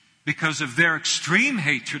because of their extreme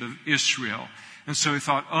hatred of Israel. And so he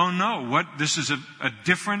thought, oh no, this is a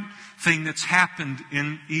different thing that's happened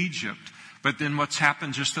in Egypt. But then what's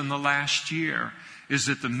happened just in the last year is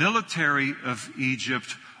that the military of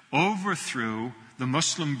Egypt overthrew the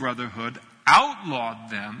Muslim Brotherhood, outlawed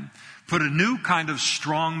them, put a new kind of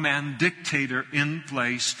strongman dictator in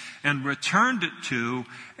place, and returned it to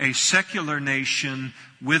a secular nation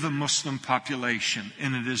with a Muslim population.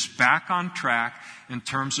 And it is back on track in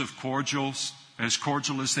terms of as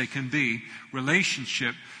cordial as they can be,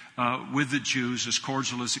 relationship with the Jews, as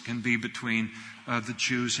cordial as it can be between the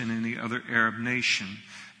Jews and any other Arab nation.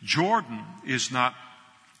 Jordan is not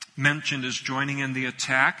mentioned as joining in the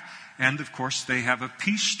attack. And, of course, they have a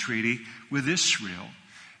peace treaty with Israel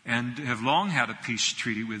and have long had a peace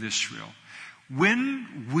treaty with Israel.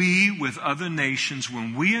 When we, with other nations,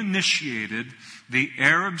 when we initiated the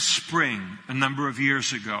Arab Spring a number of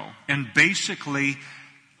years ago and basically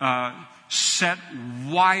set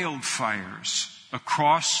wildfires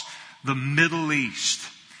across the Middle East,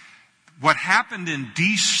 what happened in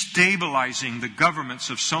destabilizing the governments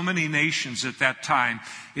of so many nations at that time,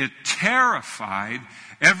 it terrified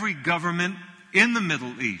every government in the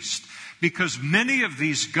Middle East, because many of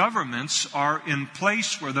these governments are in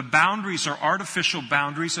place where the boundaries are artificial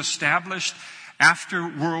boundaries established after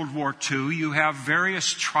World War II. You have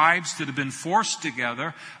various tribes that have been forced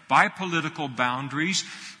together by political boundaries,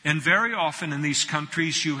 and very often in these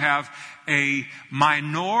countries you have a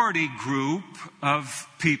minority group of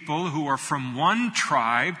people who are from one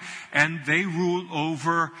tribe, and they rule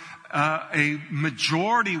over a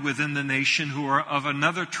majority within the nation who are of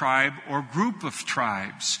another tribe or group of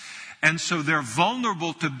tribes. And so they're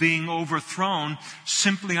vulnerable to being overthrown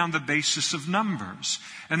simply on the basis of numbers.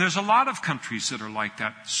 And there's a lot of countries that are like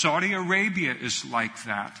that. Saudi Arabia is like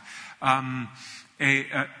that.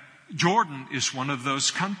 Jordan is one of those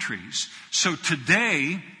countries. So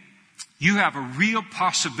today, you have a real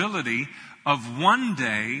possibility of one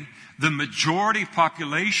day the majority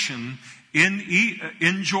population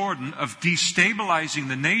in Jordan of destabilizing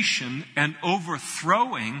the nation and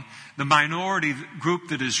overthrowing the minority group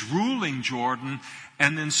that is ruling Jordan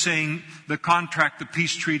and then saying the contract, the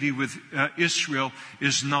peace treaty with Israel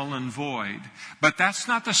is null and void. But that's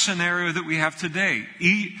not the scenario that we have today.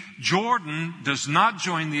 Jordan does not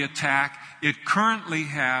join the attack. It currently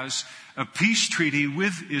has a peace treaty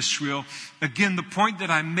with Israel. Again, the point that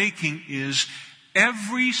I'm making is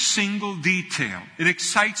every single detail. It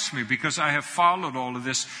excites me because I have followed all of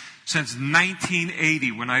this since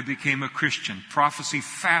 1980 when I became a Christian. Prophecy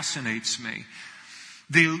fascinates me.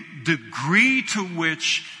 The degree to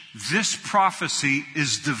which this prophecy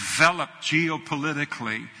is developed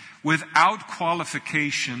geopolitically without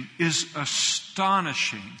qualification is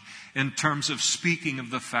astonishing in terms of speaking of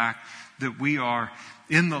the fact that we are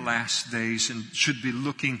in the last days and should be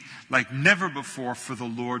looking like never before for the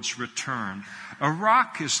Lord's return.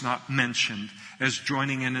 Iraq is not mentioned as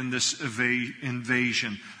joining in this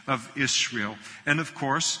invasion of Israel. And of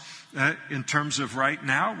course, in terms of right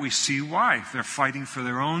now, we see why. They're fighting for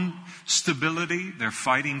their own stability. They're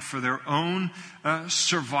fighting for their own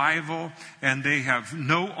survival. And they have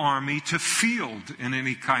no army to field in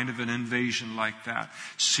any kind of an invasion like that.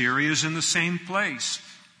 Syria is in the same place.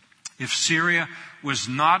 If Syria was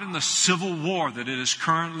not in the civil war that it is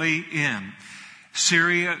currently in,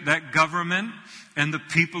 Syria, that government and the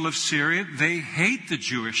people of Syria, they hate the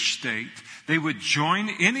Jewish state. They would join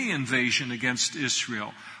any invasion against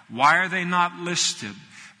Israel. Why are they not listed?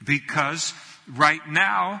 Because right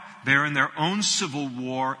now they're in their own civil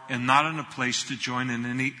war and not in a place to join in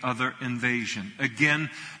any other invasion. Again,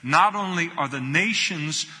 not only are the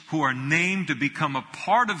nations who are named to become a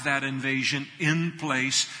part of that invasion in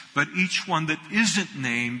place, but each one that isn't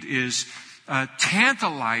named is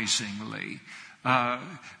tantalizingly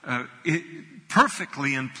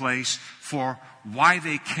perfectly in place for why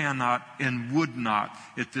they cannot and would not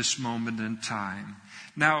at this moment in time.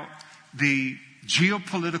 Now, the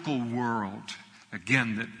geopolitical world,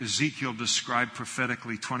 again, that Ezekiel described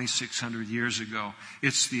prophetically 2,600 years ago,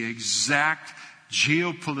 it's the exact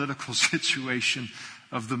geopolitical situation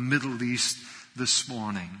of the Middle East this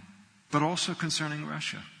morning, but also concerning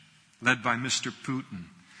Russia, led by Mr. Putin.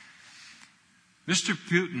 Mr.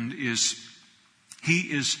 Putin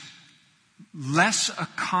is less a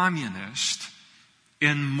communist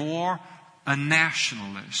and more a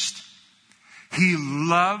nationalist. He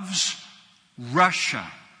loves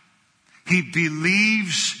Russia. He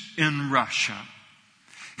believes in Russia.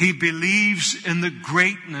 He believes in the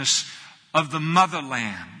greatness of the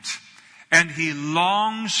motherland. And he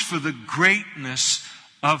longs for the greatness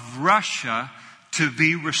of Russia to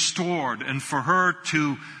be restored and for her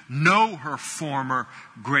to know her former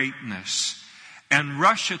greatness. And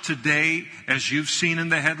Russia today, as you've seen in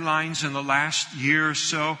the headlines in the last year or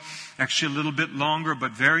so, actually a little bit longer,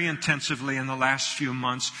 but very intensively in the last few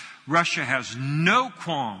months, Russia has no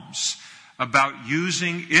qualms about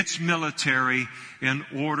using its military in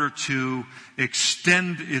order to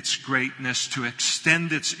extend its greatness, to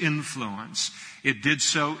extend its influence. It did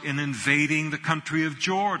so in invading the country of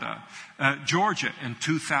Georgia in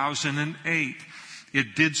 2008.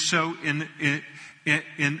 It did so in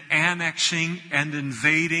annexing and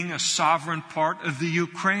invading a sovereign part of the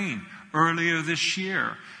Ukraine earlier this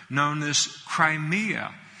year, known as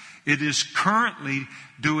Crimea. It is currently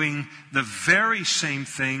doing the very same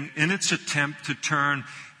thing in its attempt to turn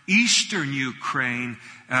eastern Ukraine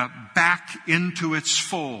back into its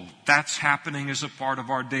fold. That's happening as a part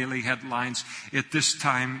of our daily headlines at this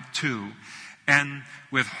time too. And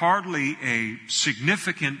with hardly a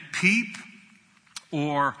significant peep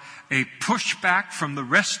or a pushback from the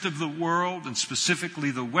rest of the world, and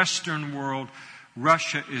specifically the Western world,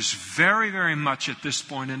 Russia is very, very much at this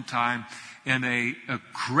point in time in an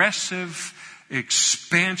aggressive,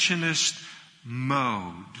 expansionist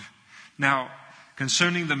mode. Now,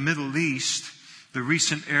 concerning the Middle East, the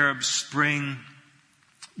recent Arab Spring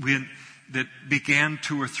that began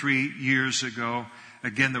 2 or 3 years ago,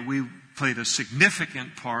 again, that we played a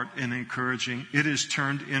significant part in encouraging, it has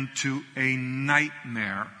turned into a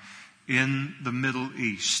nightmare in the Middle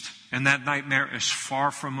East. And that nightmare is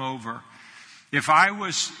far from over. If I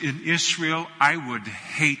was in Israel, I would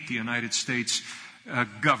hate the United States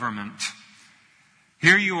government.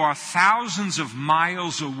 Here you are thousands of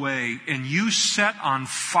miles away, and you set on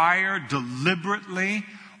fire deliberately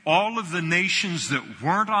all of the nations that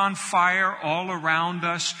weren't on fire all around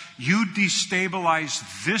us. You destabilize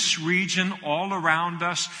this region all around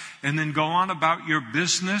us and then go on about your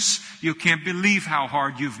business. You can't believe how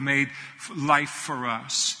hard you've made life for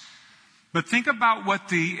us. But think about what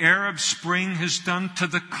the Arab Spring has done to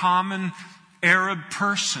the common Arab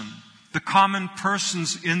person. The common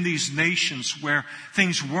persons in these nations where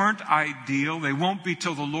things weren't ideal. They won't be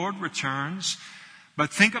till the Lord returns. But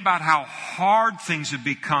think about how hard things have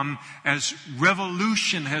become as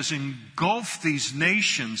revolution has engulfed these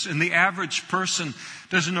nations, and the average person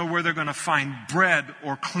doesn't know where they're going to find bread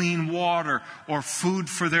or clean water or food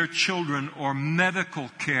for their children or medical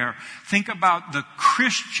care. Think about the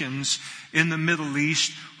Christians in the Middle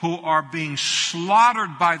East who are being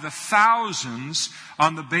slaughtered by the thousands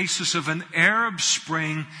on the basis of an Arab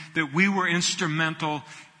Spring that we were instrumental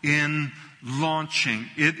in launching.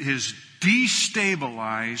 It has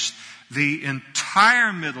destabilized the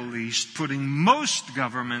entire Middle East, putting most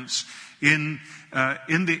governments in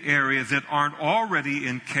the area that aren't already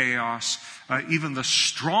in chaos, even the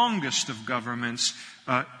strongest of governments,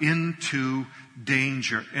 into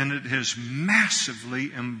danger. And it has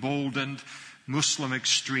massively emboldened Muslim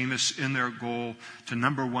extremists in their goal to,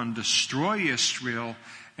 number one, destroy Israel,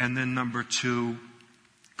 and then number two,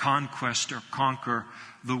 conquest or conquer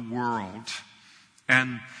the world.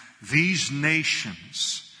 And these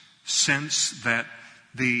nations sense that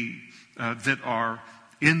that are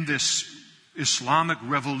in this Islamic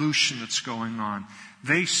revolution that's going on,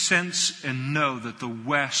 they sense and know that the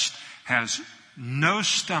West has no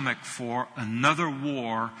stomach for another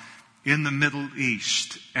war in the Middle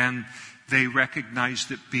East. And they recognize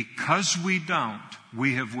that because we don't,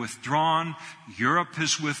 we have withdrawn, Europe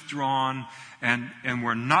has withdrawn, and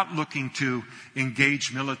we're not looking to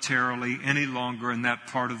engage militarily any longer in that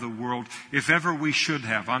part of the world. If ever we should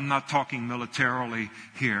have. I'm not talking militarily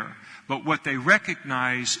here. But what they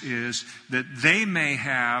recognize is that they may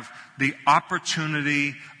have the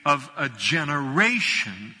opportunity of a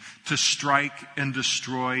generation to strike and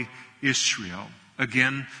destroy Israel.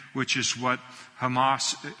 Again, which is what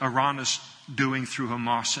Iran is doing through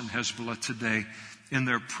Hamas and Hezbollah today in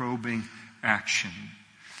their probing action.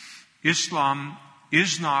 Islam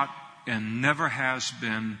is not and never has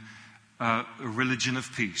been a religion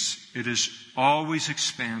of peace. It has always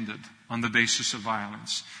expanded on the basis of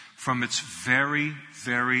violence from its very,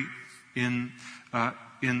 very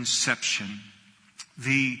inception.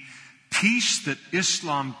 The peace that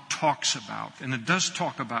Islam talks about, and it does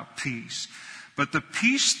talk about peace, but the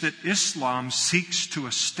peace that Islam seeks to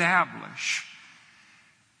establish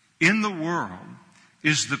in the world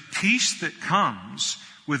is the peace that comes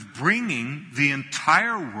with bringing the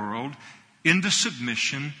entire world into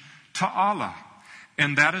submission to Allah.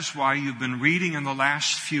 And that is why you've been reading in the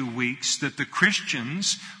last few weeks that the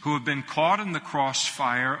Christians who have been caught in the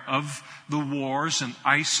crossfire of the wars and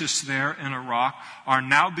ISIS there in Iraq are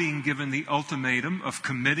now being given the ultimatum of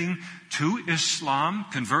committing to Islam,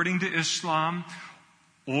 converting to Islam,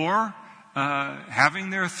 or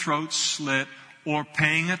having their throats slit, or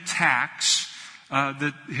paying a tax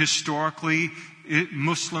that historically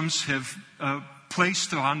Muslims have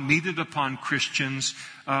meted upon Christians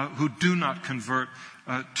who do not convert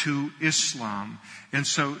to Islam. And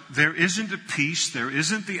so there isn't a peace, there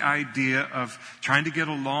isn't the idea of trying to get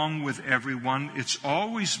along with everyone. It's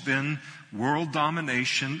always been world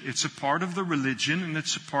domination. It's a part of the religion, and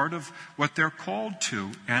it's a part of what they're called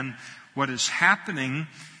to. And what is happening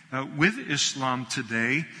with Islam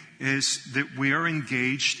today is that we are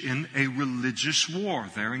engaged in a religious war.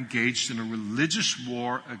 They're engaged in a religious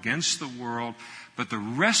war against the world, but the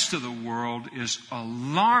rest of the world is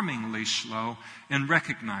alarmingly slow in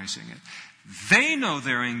recognizing it. They know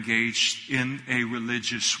they're engaged in a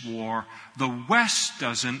religious war. The West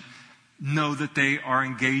doesn't know that they are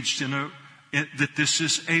engaged that this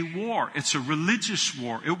is a war. It's a religious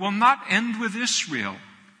war. It will not end with Israel.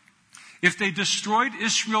 If they destroyed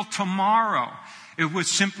Israel tomorrow, it would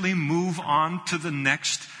simply move on to the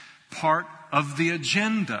next part of the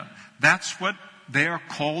agenda. That's what they are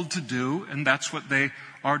called to do, and that's what they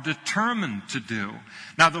are determined to do.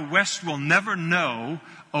 Now, the West will never know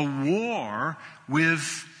a war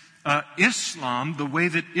with Islam the way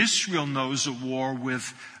that Israel knows a war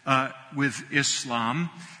with Islam,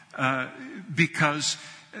 because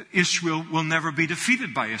Israel will never be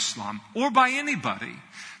defeated by Islam or by anybody.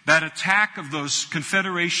 That attack of those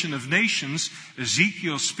confederation of nations,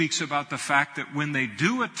 Ezekiel speaks about the fact that when they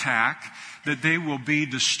do attack, that they will be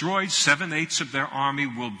destroyed. 7/8 of their army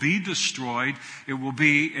will be destroyed. It will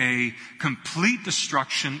be a complete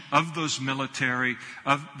destruction of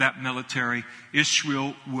that military.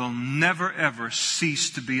 Israel will never ever cease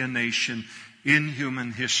to be a nation in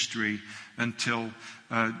human history until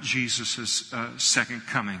Jesus' second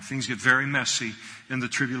coming. Things get very messy in the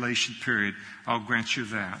tribulation period. I'll grant you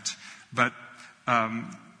that. But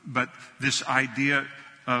this idea,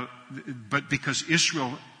 but because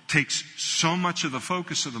Israel takes so much of the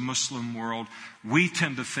focus of the Muslim world, we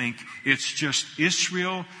tend to think it's just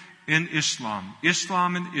Israel and Islam,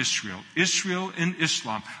 Islam and Israel, Israel and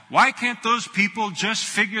Islam. Why can't those people just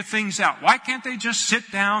figure things out? Why can't they just sit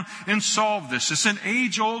down and solve this? It's an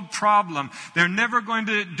age-old problem. They're never going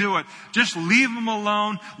to do it. Just leave them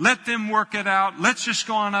alone. Let them work it out. Let's just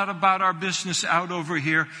go on out about our business out over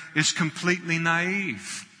here. It's completely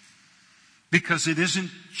naive. Because it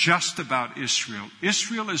isn't just about Israel.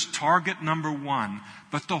 Israel is target number one,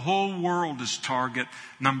 but the whole world is target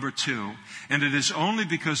number two. And it is only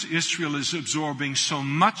because Israel is absorbing so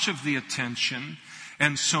much of the attention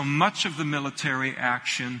and so much of the military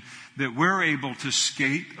action that we're able to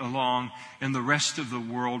skate along in the rest of the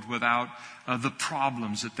world without the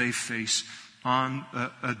problems that they face on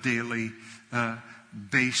a daily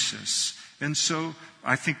basis. And so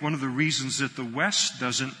I think one of the reasons that the West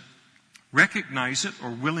doesn't recognize it or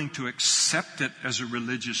willing to accept it as a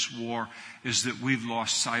religious war is that we've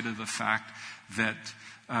lost sight of the fact that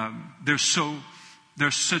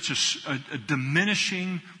there's such a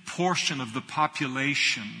diminishing portion of the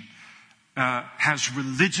population has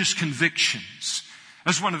religious convictions.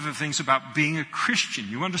 That's one of the things about being a Christian.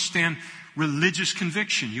 You understand religious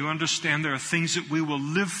conviction. You understand there are things that we will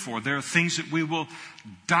live for. There are things that we will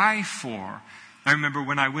die for. I remember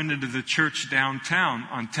when I went into the church downtown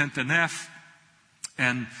on 10th and F,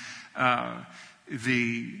 and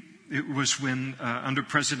it was when under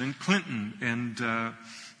President Clinton,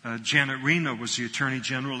 and Janet Reno was the Attorney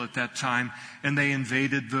General at that time, and they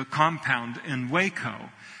invaded the compound in Waco.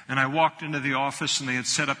 And I walked into the office, and they had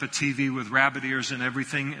set up a TV with rabbit ears and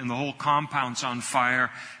everything, and the whole compound's on fire,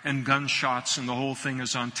 and gunshots, and the whole thing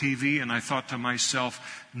is on TV. And I thought to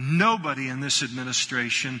myself, nobody in this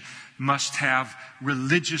administration must have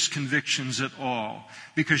religious convictions at all.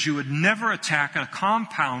 Because you would never attack a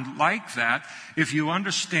compound like that if you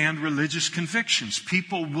understand religious convictions.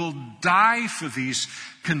 People will die for these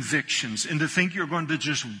convictions. And to think you're going to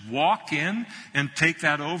just walk in and take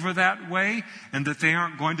that over that way, and that they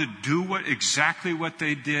aren't going to do exactly what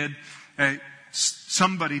they did,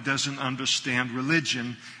 somebody doesn't understand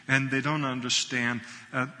religion, and they don't understand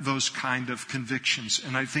those kind of convictions.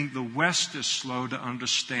 And I think the West is slow to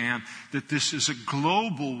understand that this is a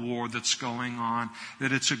global war that's going on,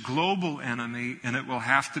 that it's a global enemy, and it will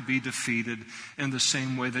have to be defeated in the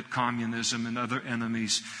same way that communism and other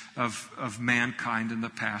enemies of mankind in the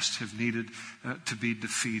past have needed to be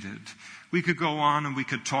defeated. We could go on and we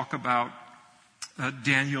could talk about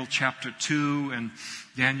Daniel chapter 2 and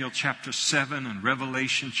Daniel chapter 7 and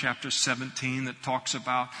Revelation chapter 17 that talks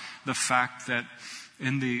about the fact that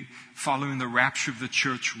following the rapture of the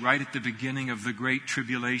church right at the beginning of the Great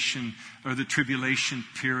Tribulation or the tribulation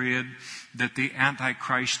period, that the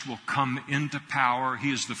Antichrist will come into power.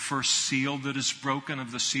 He is the first seal that is broken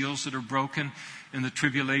of the seals that are broken in the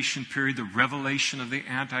tribulation period, the revelation of the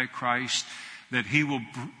Antichrist, that he will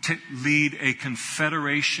lead a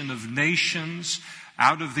confederation of nations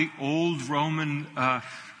out of the old Roman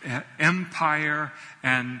empire,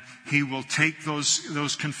 and he will take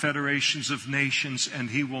those confederations of nations and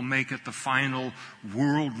he will make it the final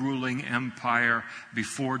world-ruling empire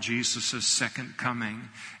before Jesus' second coming.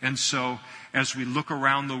 And so, as we look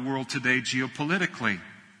around the world today geopolitically,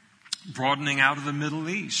 broadening out of the Middle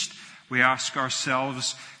East, we ask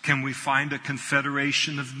ourselves, can we find a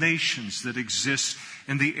confederation of nations that exists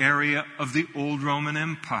in the area of the old Roman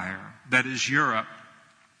Empire, that is Europe,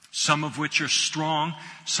 some of which are strong,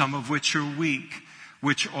 some of which are weak,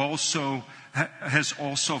 which also has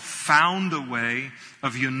also found a way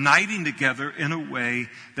of uniting together in a way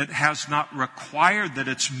that has not required that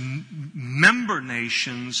its member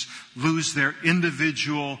nations lose their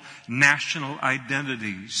individual national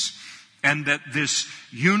identities. And that this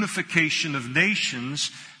unification of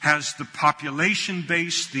nations has the population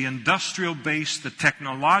base, the industrial base, the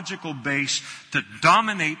technological base to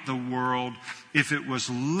dominate the world if it was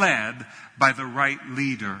led by the right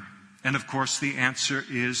leader. And of course the answer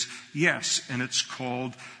is yes, and it's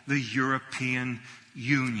called the European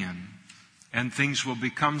Union. And things will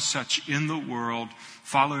become such in the world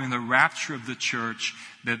following the rapture of the church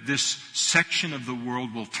that this section of the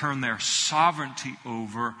world will turn their sovereignty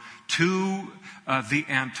over to the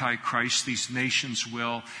Antichrist. These nations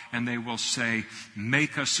will, and they will say,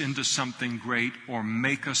 make us into something great or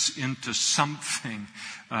make us into something,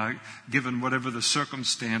 given whatever the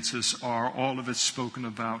circumstances are. All of it spoken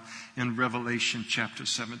about in Revelation chapter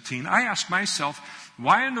 17. I ask myself,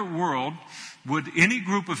 why in the world would any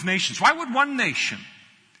group of nations, why would one nation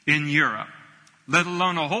in Europe, let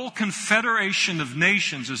alone a whole confederation of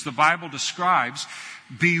nations as the Bible describes,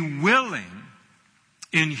 be willing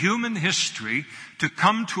in human history to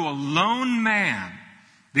come to a lone man,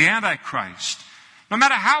 the Antichrist, No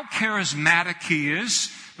matter how charismatic he is,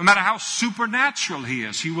 no matter how supernatural he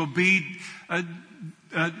is, he will be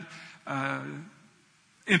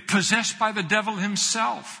possessed by the devil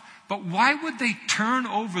himself. But why would they turn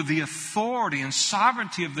over the authority and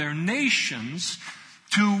sovereignty of their nations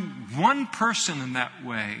to one person in that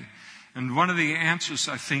way? And one of the answers,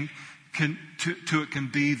 I think, to it can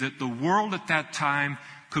be that the world at that time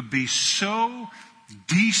could be so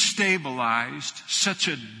destabilized, such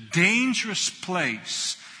a dangerous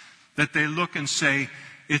place, that they look and say,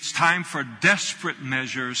 it's time for desperate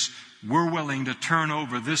measures. We're willing to turn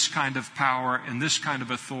over this kind of power and this kind of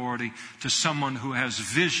authority to someone who has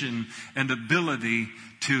vision and ability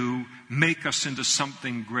to make us into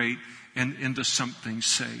something great and into something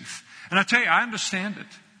safe. And I tell you, I understand it.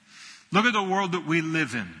 Look at the world that we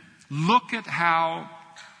live in. Look at how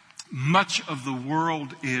much of the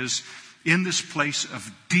world is in this place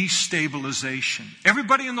of destabilization.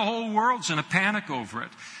 Everybody in the whole world's in a panic over it,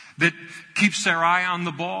 that keeps their eye on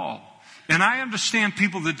the ball. And I understand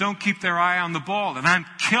people that don't keep their eye on the ball. And I'm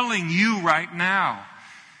killing you right now.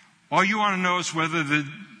 All you want to know is whether the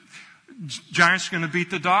Giants are going to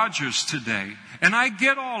beat the Dodgers today. And I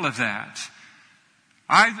get all of that.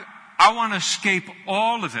 I want to escape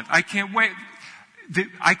all of it. I can't wait.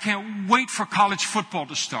 I can't wait for college football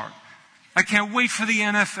to start. I can't wait for the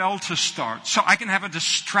NFL to start. So I can have a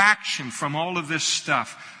distraction from all of this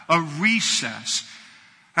stuff. A recess.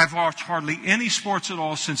 I've watched hardly any sports at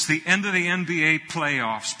all since the end of the NBA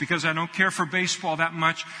playoffs because I don't care for baseball that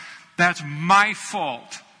much. That's my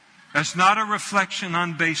fault. That's not a reflection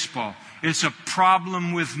on baseball. It's a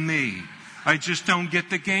problem with me. I just don't get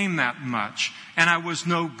the game that much. And I was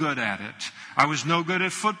no good at it. I was no good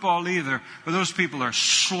at football either. But those people are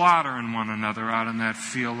slaughtering one another out in that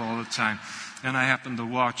field all the time. And I happen to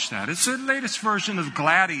watch that. It's the latest version of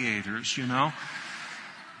Gladiators, you know.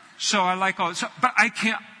 So I like all this. But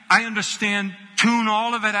I understand, tune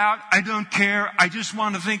all of it out. I don't care. I just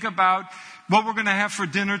want to think about what we're going to have for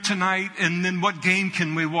dinner tonight and then what game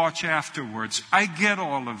can we watch afterwards. I get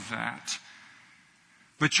all of that.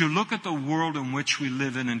 But you look at the world in which we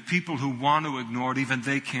live in and people who want to ignore it, even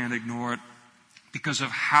they can't ignore it because of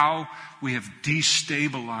how we have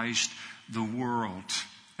destabilized the world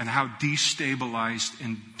and how destabilized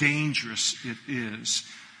and dangerous it is.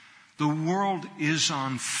 The world is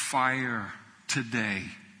on fire today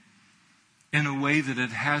in a way that it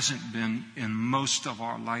hasn't been in most of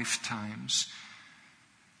our lifetimes.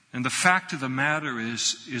 And the fact of the matter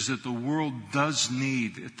is that the world does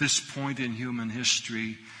need, at this point in human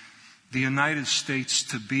history, the United States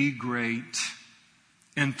to be great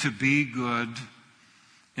and to be good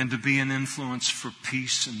and to be an influence for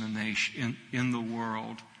peace in the nation, in the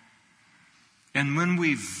world. And when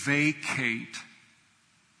we vacate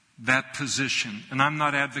that position, and I'm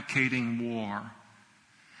not advocating war,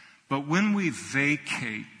 but when we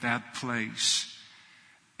vacate that place,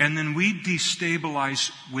 and then we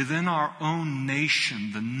destabilize within our own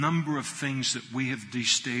nation the number of things that we have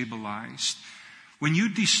destabilized. When you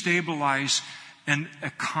destabilize an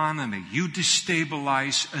economy, you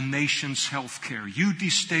destabilize a nation's health care, you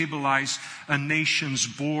destabilize a nation's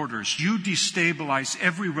borders, you destabilize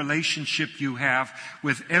every relationship you have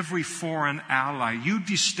with every foreign ally, you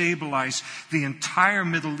destabilize the entire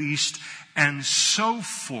Middle East and so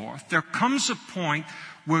forth. There comes a point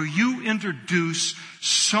where you introduce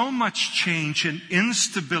so much change and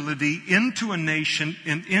instability into a nation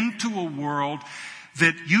and into a world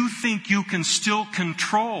that you think you can still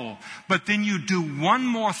control, but then you do one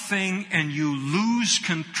more thing and you lose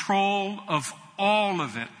control of all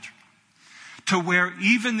of it, to where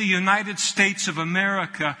even the United States of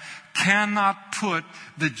America cannot put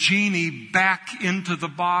the genie back into the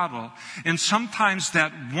bottle. And sometimes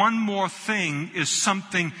that one more thing is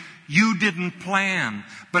something you didn't plan,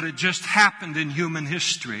 but it just happened in human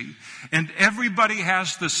history. And everybody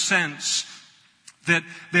has the sense that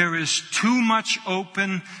there is too much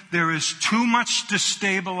open, there is too much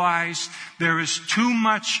destabilized, there is too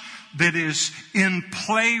much that is in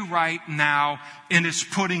play right now, and it's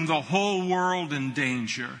putting the whole world in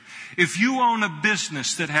danger. If you own a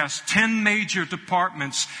business that has 10 major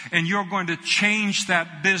departments and you're going to change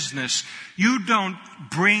that business, you don't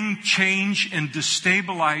bring change and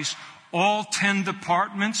destabilize all 10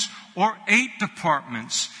 departments or 8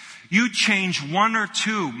 departments. You change 1 or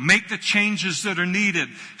 2, make the changes that are needed,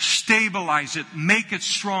 stabilize it, make it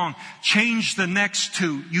strong, change the next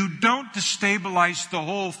 2. You don't destabilize the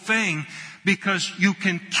whole thing, because you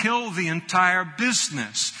can kill the entire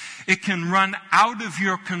business. It can run out of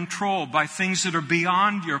your control by things that are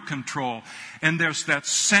beyond your control. And there's that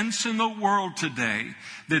sense in the world today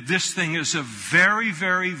that this thing is a very,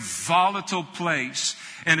 very volatile place.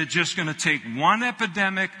 And it's just going to take one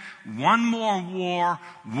epidemic, one more war,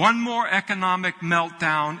 one more economic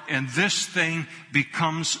meltdown, and this thing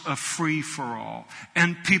becomes a free-for-all.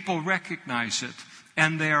 And people recognize it.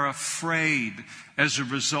 And they are afraid as a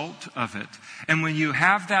result of it. And when you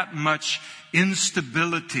have that much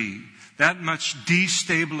instability, that much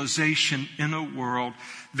destabilization in a world,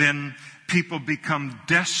 then people become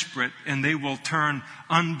desperate and they will turn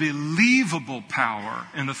unbelievable power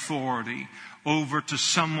and authority over to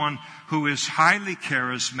someone who is highly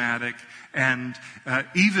charismatic, and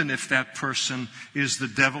even if that person is the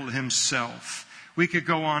devil himself. We could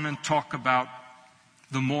go on and talk about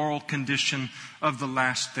the moral condition of the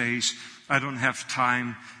last days. I don't have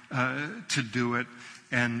time to do it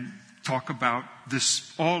and talk about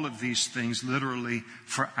this, all of these things literally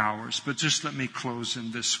for hours. But just let me close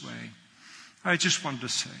in this way. I just wanted to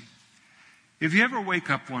say, if you ever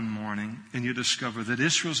wake up one morning and you discover that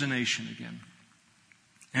Israel's a nation again,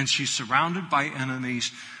 and she's surrounded by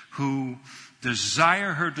enemies who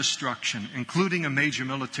desire her destruction, including a major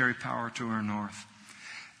military power to her north,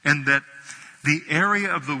 and that the area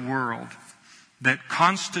of the world that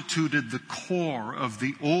constituted the core of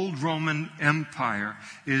the old Roman Empire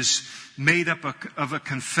is made up of a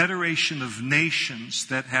confederation of nations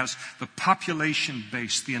that has the population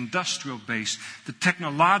base, the industrial base, the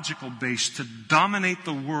technological base to dominate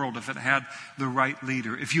the world if it had the right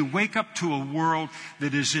leader. If you wake up to a world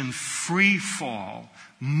that is in free fall,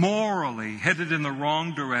 morally headed in the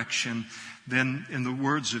wrong direction, then in the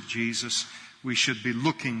words of Jesus, we should be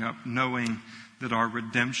looking up, knowing that our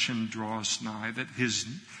redemption draws nigh, that His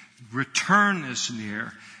return is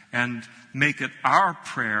near, and make it our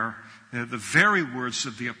prayer, the very words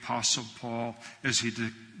of the Apostle Paul as he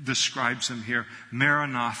describes them here,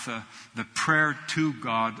 Maranatha, the prayer to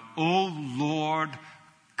God, O Lord,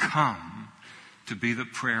 come, to be the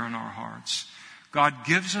prayer in our hearts. God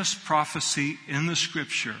gives us prophecy in the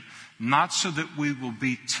Scripture, not so that we will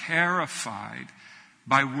be terrified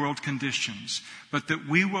by world conditions, but that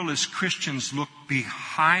we will as Christians look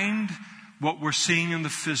behind what we're seeing in the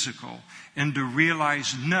physical and to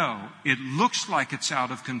realize, no, it looks like it's out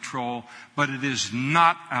of control, but it is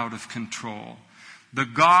not out of control. The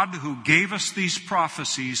God who gave us these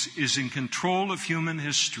prophecies is in control of human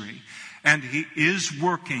history, and He is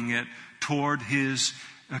working it toward His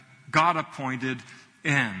God-appointed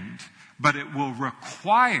end. But it will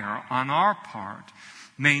require on our part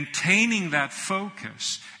maintaining that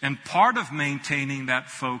focus. And part of maintaining that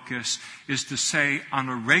focus is to say on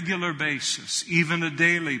a regular basis, even a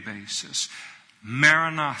daily basis,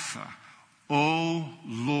 Maranatha, O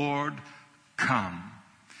Lord, come.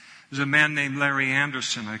 There's a man named Larry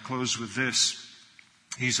Anderson. I close with this.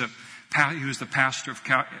 He was the pastor of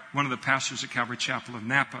one of the pastors at Calvary Chapel of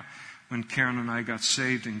Napa when Karen and I got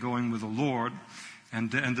saved and going with the Lord,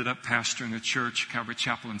 and ended up pastoring a church, Calvary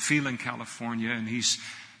Chapel in Phelan, California, and he's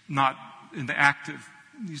not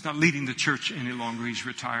he's not leading the church any longer. He's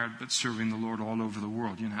retired, but serving the Lord all over the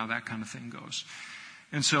world. You know how that kind of thing goes.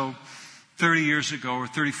 And so 30 years ago or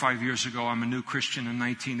 35 years ago, I'm a new Christian in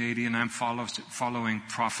 1980, and I'm following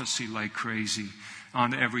prophecy like crazy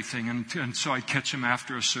on everything. And so I'd catch him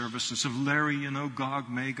after a service and say, Larry, you know, Gog,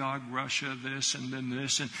 Magog, Russia, this, and then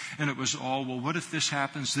this. And it was all, well, what if this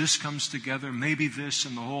happens? This comes together, maybe this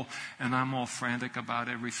and the whole. And I'm all frantic about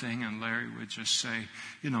everything. And Larry would just say,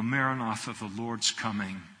 you know, Maranatha, the Lord's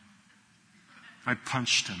coming. I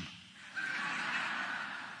punched him.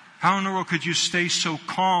 How in the world could you stay so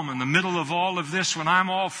calm in the middle of all of this when I'm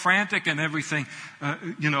all frantic and everything,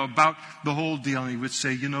 about the whole deal? And he would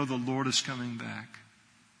say, you know, the Lord is coming back.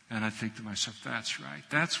 And I think to myself, that's right.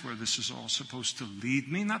 That's where this is all supposed to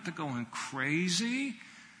lead me, not to going crazy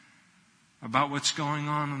about what's going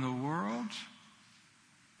on in the world,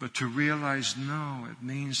 but to realize, no, it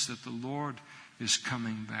means that the Lord is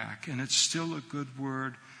coming back. And it's still a good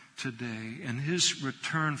word today. And His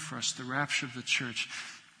return for us, the rapture of the church,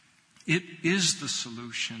 it is the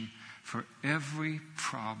solution for every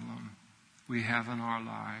problem we have in our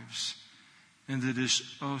lives. And it is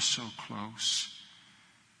oh so close.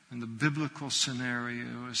 And the biblical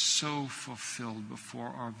scenario is so fulfilled before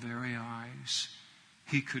our very eyes.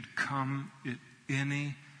 He could come at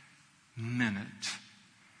any minute.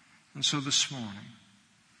 And so this morning,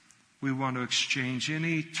 we want to exchange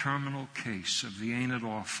any terminal case of the ain't it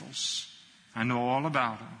awfuls. I know all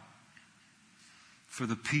about them. For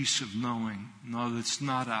the peace of knowing, no, it's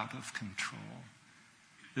not out of control.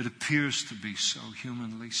 It appears to be so,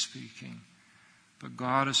 humanly speaking. But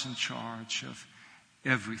God is in charge of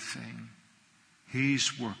everything.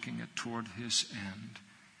 He's working it toward His end,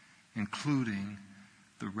 including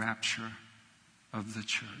the rapture of the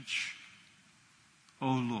church.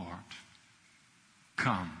 O Lord,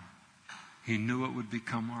 come. He knew it would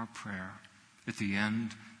become our prayer at the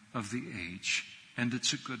end of the age. And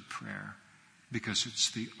it's a good prayer because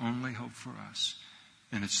it's the only hope for us,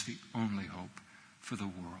 and it's the only hope for the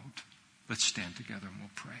world. Let's stand together and we'll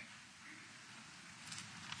pray.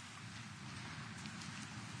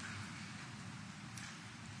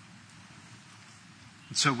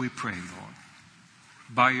 And so we pray, Lord,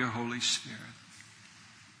 by your Holy Spirit,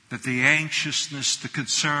 that the anxiousness, the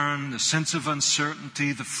concern, the sense of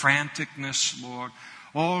uncertainty, the franticness, Lord,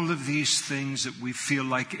 all of these things that we feel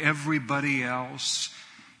like everybody else,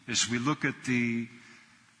 as we look at the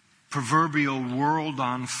proverbial world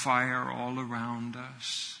on fire all around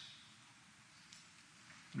us,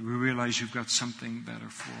 we realize you've got something better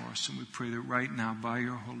for us. And we pray that right now, by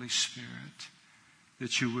your Holy Spirit,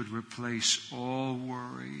 that you would replace all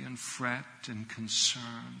worry and fret and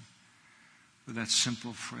concern with that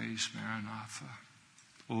simple phrase, Maranatha.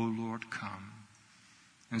 O Lord, come.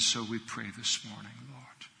 And so we pray this morning, Lord.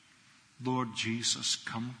 Lord Jesus,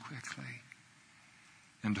 come quickly.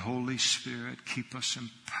 And Holy Spirit, keep us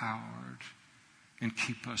empowered and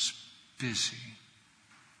keep us busy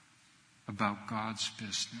about God's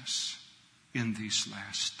business in these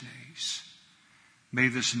last days. May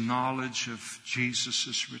this knowledge of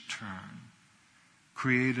Jesus' return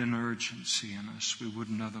create an urgency in us we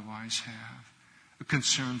wouldn't otherwise have, a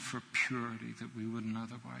concern for purity that we wouldn't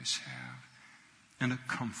otherwise have, and a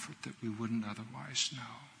comfort that we wouldn't otherwise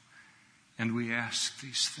know. And we ask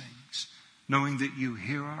these things, knowing that you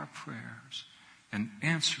hear our prayers and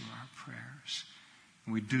answer our prayers.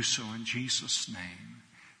 And we do so in Jesus' name.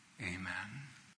 Amen.